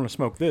 I'm going to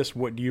smoke this.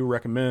 What do you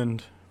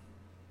recommend?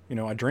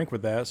 I drink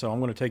with that. So I'm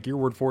going to take your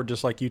word for it,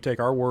 just like you take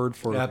our word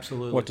for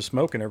Absolutely. what to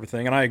smoke and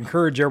everything. And I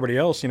encourage everybody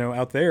else,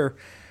 out there,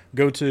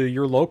 go to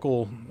your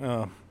local,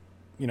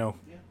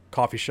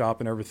 coffee shop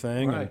and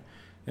everything, Right.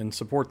 and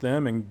support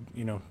them, and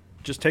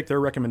just take their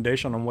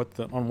recommendation on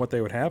what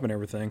they would have and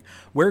everything.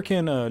 Where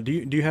can do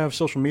you have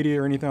social media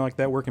or anything like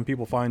that? Where can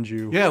people find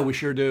you? Yeah, we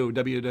sure do.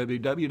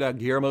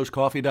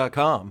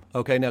 www.guillermoscoffee.com.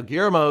 Okay, now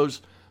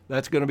Guillermo's,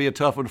 that's going to be a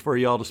tough one for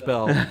y'all to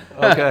spell.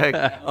 Okay,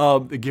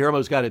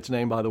 Guillermo's got its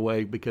name, by the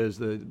way, because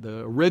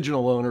the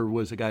original owner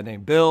was a guy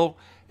named Bill,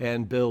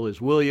 and Bill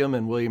is William,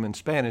 and William in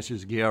Spanish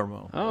is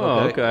Guillermo. Oh,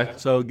 okay.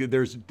 So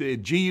there's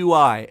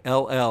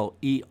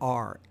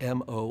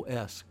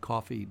GUILLERMOS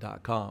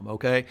coffee.com,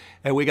 okay?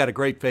 And we got a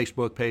great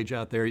Facebook page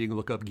out there. You can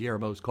look up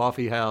Guillermo's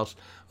Coffee House.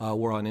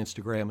 We're on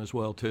Instagram as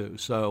well, too.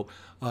 So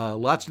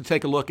lots to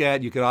take a look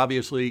at. You can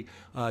obviously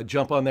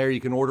jump on there. You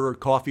can order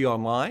coffee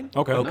online.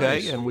 Okay. Okay,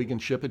 Nice. and we can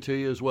ship it to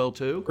you as well,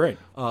 too. Great.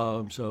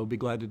 So be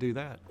glad to do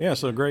that. Yeah,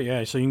 so great.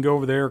 Yeah, so you can go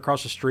over there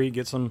across the street,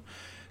 get some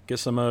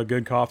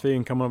good coffee,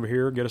 and come over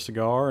here, get a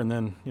cigar, and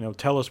then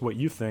tell us what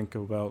you think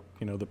about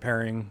the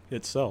pairing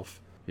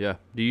itself. Yeah.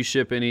 Do you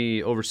ship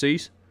any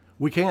overseas?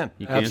 We can.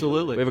 You can?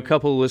 Absolutely. We have a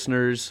couple of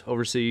listeners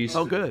overseas.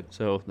 Oh, good.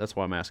 So that's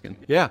why I'm asking.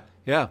 Yeah.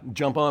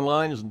 Jump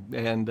online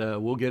and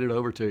we'll get it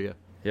over to you.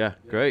 Yeah.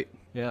 Great.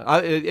 Yeah,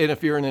 and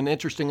if you're in an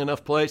interesting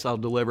enough place, I'll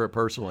deliver it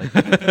personally.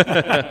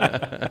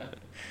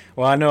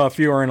 Well, I know a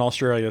few are in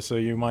Australia, so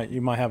you might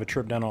have a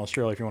trip down to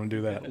Australia if you want to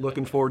do that.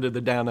 Looking forward to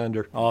the Down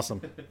Under.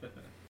 Awesome.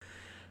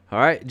 All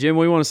right, Jim,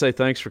 we want to say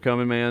thanks for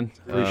coming, man.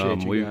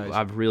 Appreciate you guys.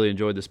 I've really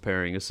enjoyed this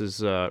pairing. This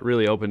has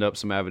really opened up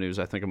some avenues.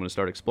 I think I'm going to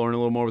start exploring a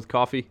little more with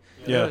coffee.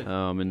 Yeah.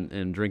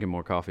 And drinking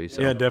more coffee.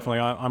 So. Yeah, definitely.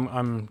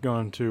 I'm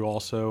going to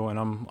also, and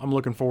I'm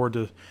looking forward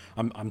to.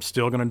 I'm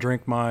still going to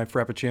drink my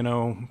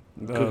Frappuccino,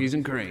 Cookies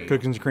and cream.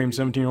 cookies and cream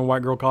 17-year-old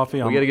white girl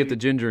coffee. We got to get the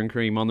ginger and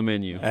cream on the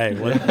menu. Hey,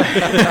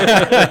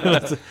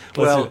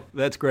 Well,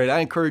 that's great. I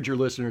encourage your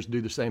listeners to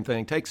do the same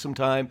thing. Take some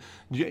time,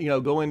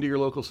 go into your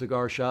local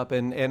cigar shop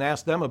and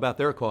ask them about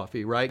their coffee.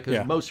 coffee, right? Because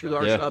Yeah. most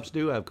cigar shops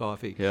do have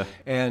coffee. Yeah.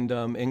 And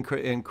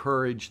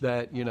encourage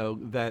that,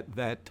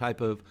 that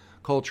type of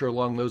culture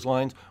along those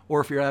lines.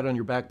 Or if you're out on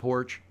your back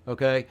porch,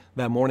 okay,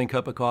 that morning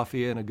cup of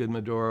coffee and a good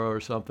Maduro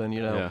or something,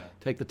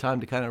 take the time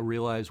to kind of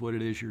realize what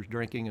it is you're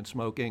drinking and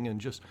smoking,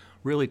 and just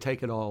really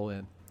take it all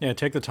in. Yeah,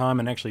 take the time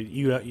and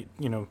actually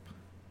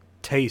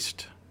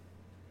taste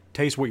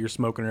what you're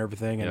smoking and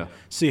everything, and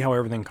see how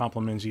everything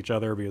complements each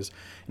other. Because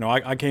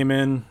I came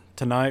in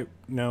tonight,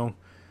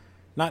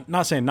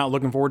 not saying not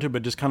looking forward to it,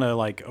 but just kind of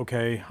like,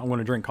 okay, I want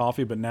to drink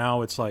coffee, but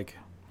now it's like,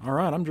 all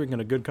right, I'm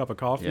drinking a good cup of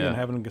coffee and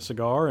having a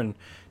cigar, and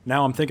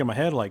now I'm thinking in my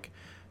head like,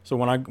 so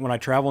when I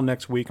travel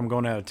next week, I'm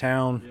going out of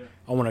town.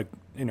 I want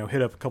to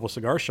hit up a couple of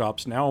cigar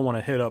shops. Now I want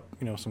to hit up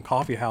some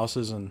coffee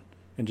houses and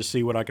just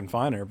see what I can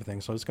find and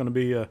everything. So it's going to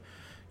be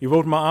you've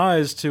opened my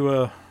eyes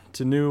to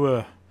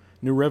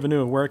new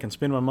revenue of where I can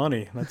spend my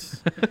money.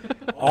 That's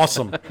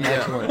awesome.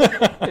 Excellent.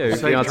 Yeah, your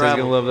fiance's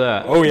gonna love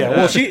that. Oh yeah.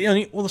 Well,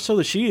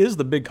 she is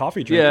the big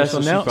coffee drinker. Yeah,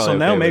 so so now she's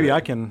probably okay maybe with it.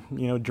 I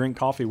can drink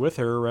coffee with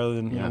her rather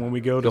than when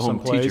we go to Go home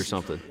some and teach her place.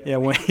 something. Yeah.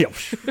 Well,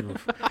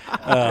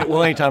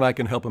 anytime I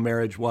can help a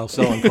marriage while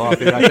selling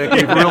coffee, I think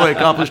we've really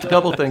accomplished a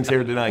couple things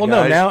here tonight, Well,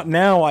 guys.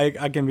 now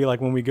I can be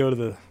like, when we go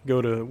to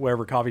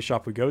wherever coffee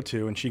shop we go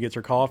to, and she gets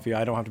her coffee,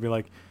 I don't have to be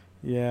like,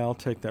 yeah, I'll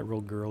take that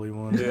real girly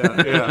one.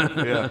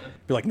 Yeah.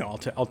 Be like, no,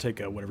 I'll take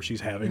whatever she's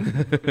having.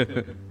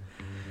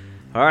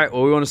 All right.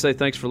 Well, we want to say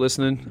thanks for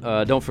listening.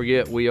 Don't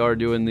forget, we are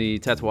doing the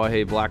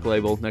Tatuaje Black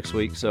Label next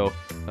week. So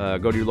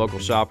go to your local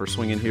shop or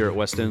swing in here at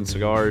West End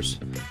Cigars.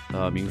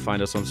 You can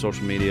find us on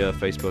social media,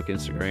 Facebook,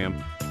 Instagram.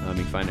 You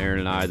can find Aaron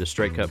and I. The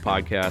Straight Cut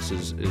Podcast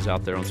is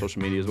out there on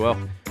social media as well.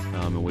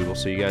 And we will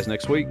see you guys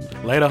next week.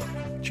 Later.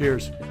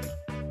 Cheers.